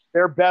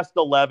 Their best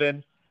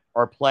 11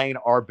 are playing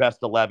our best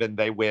 11.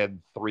 They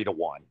win 3-1.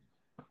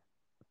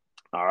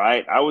 All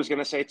right. I was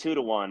gonna say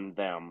 2-1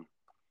 them.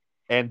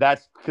 And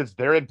that's because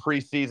they're in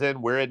preseason,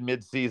 we're in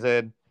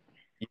midseason,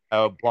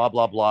 blah,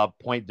 blah, blah,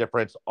 point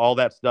difference, all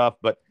that stuff.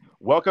 But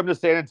welcome to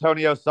San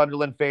Antonio,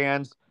 Sunderland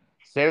fans.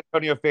 San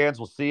Antonio fans,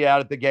 we'll see you out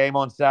at the game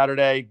on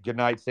Saturday. Good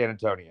night, San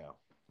Antonio.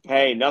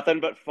 Hey, nothing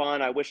but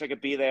fun. I wish I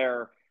could be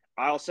there.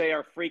 I'll say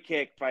our free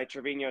kick by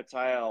Trevino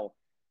Tile.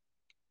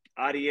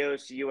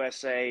 Adios,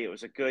 USA. It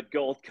was a good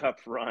Gold Cup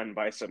run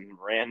by some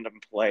random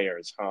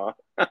players, huh?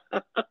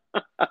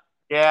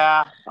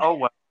 Yeah. Oh,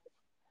 well.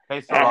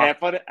 Hey, Sarah.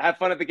 Have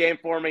fun at the game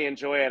for me.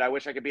 Enjoy it. I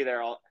wish I could be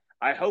there.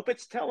 I hope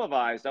it's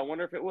televised. I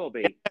wonder if it will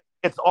be.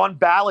 It's on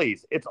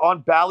Bally's. It's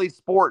on Bally's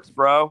Sports,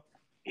 bro.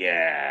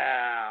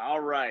 Yeah. All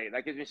right.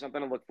 That gives me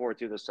something to look forward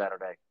to this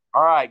Saturday.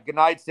 All right. Good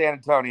night, San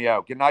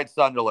Antonio. Good night,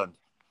 Sunderland.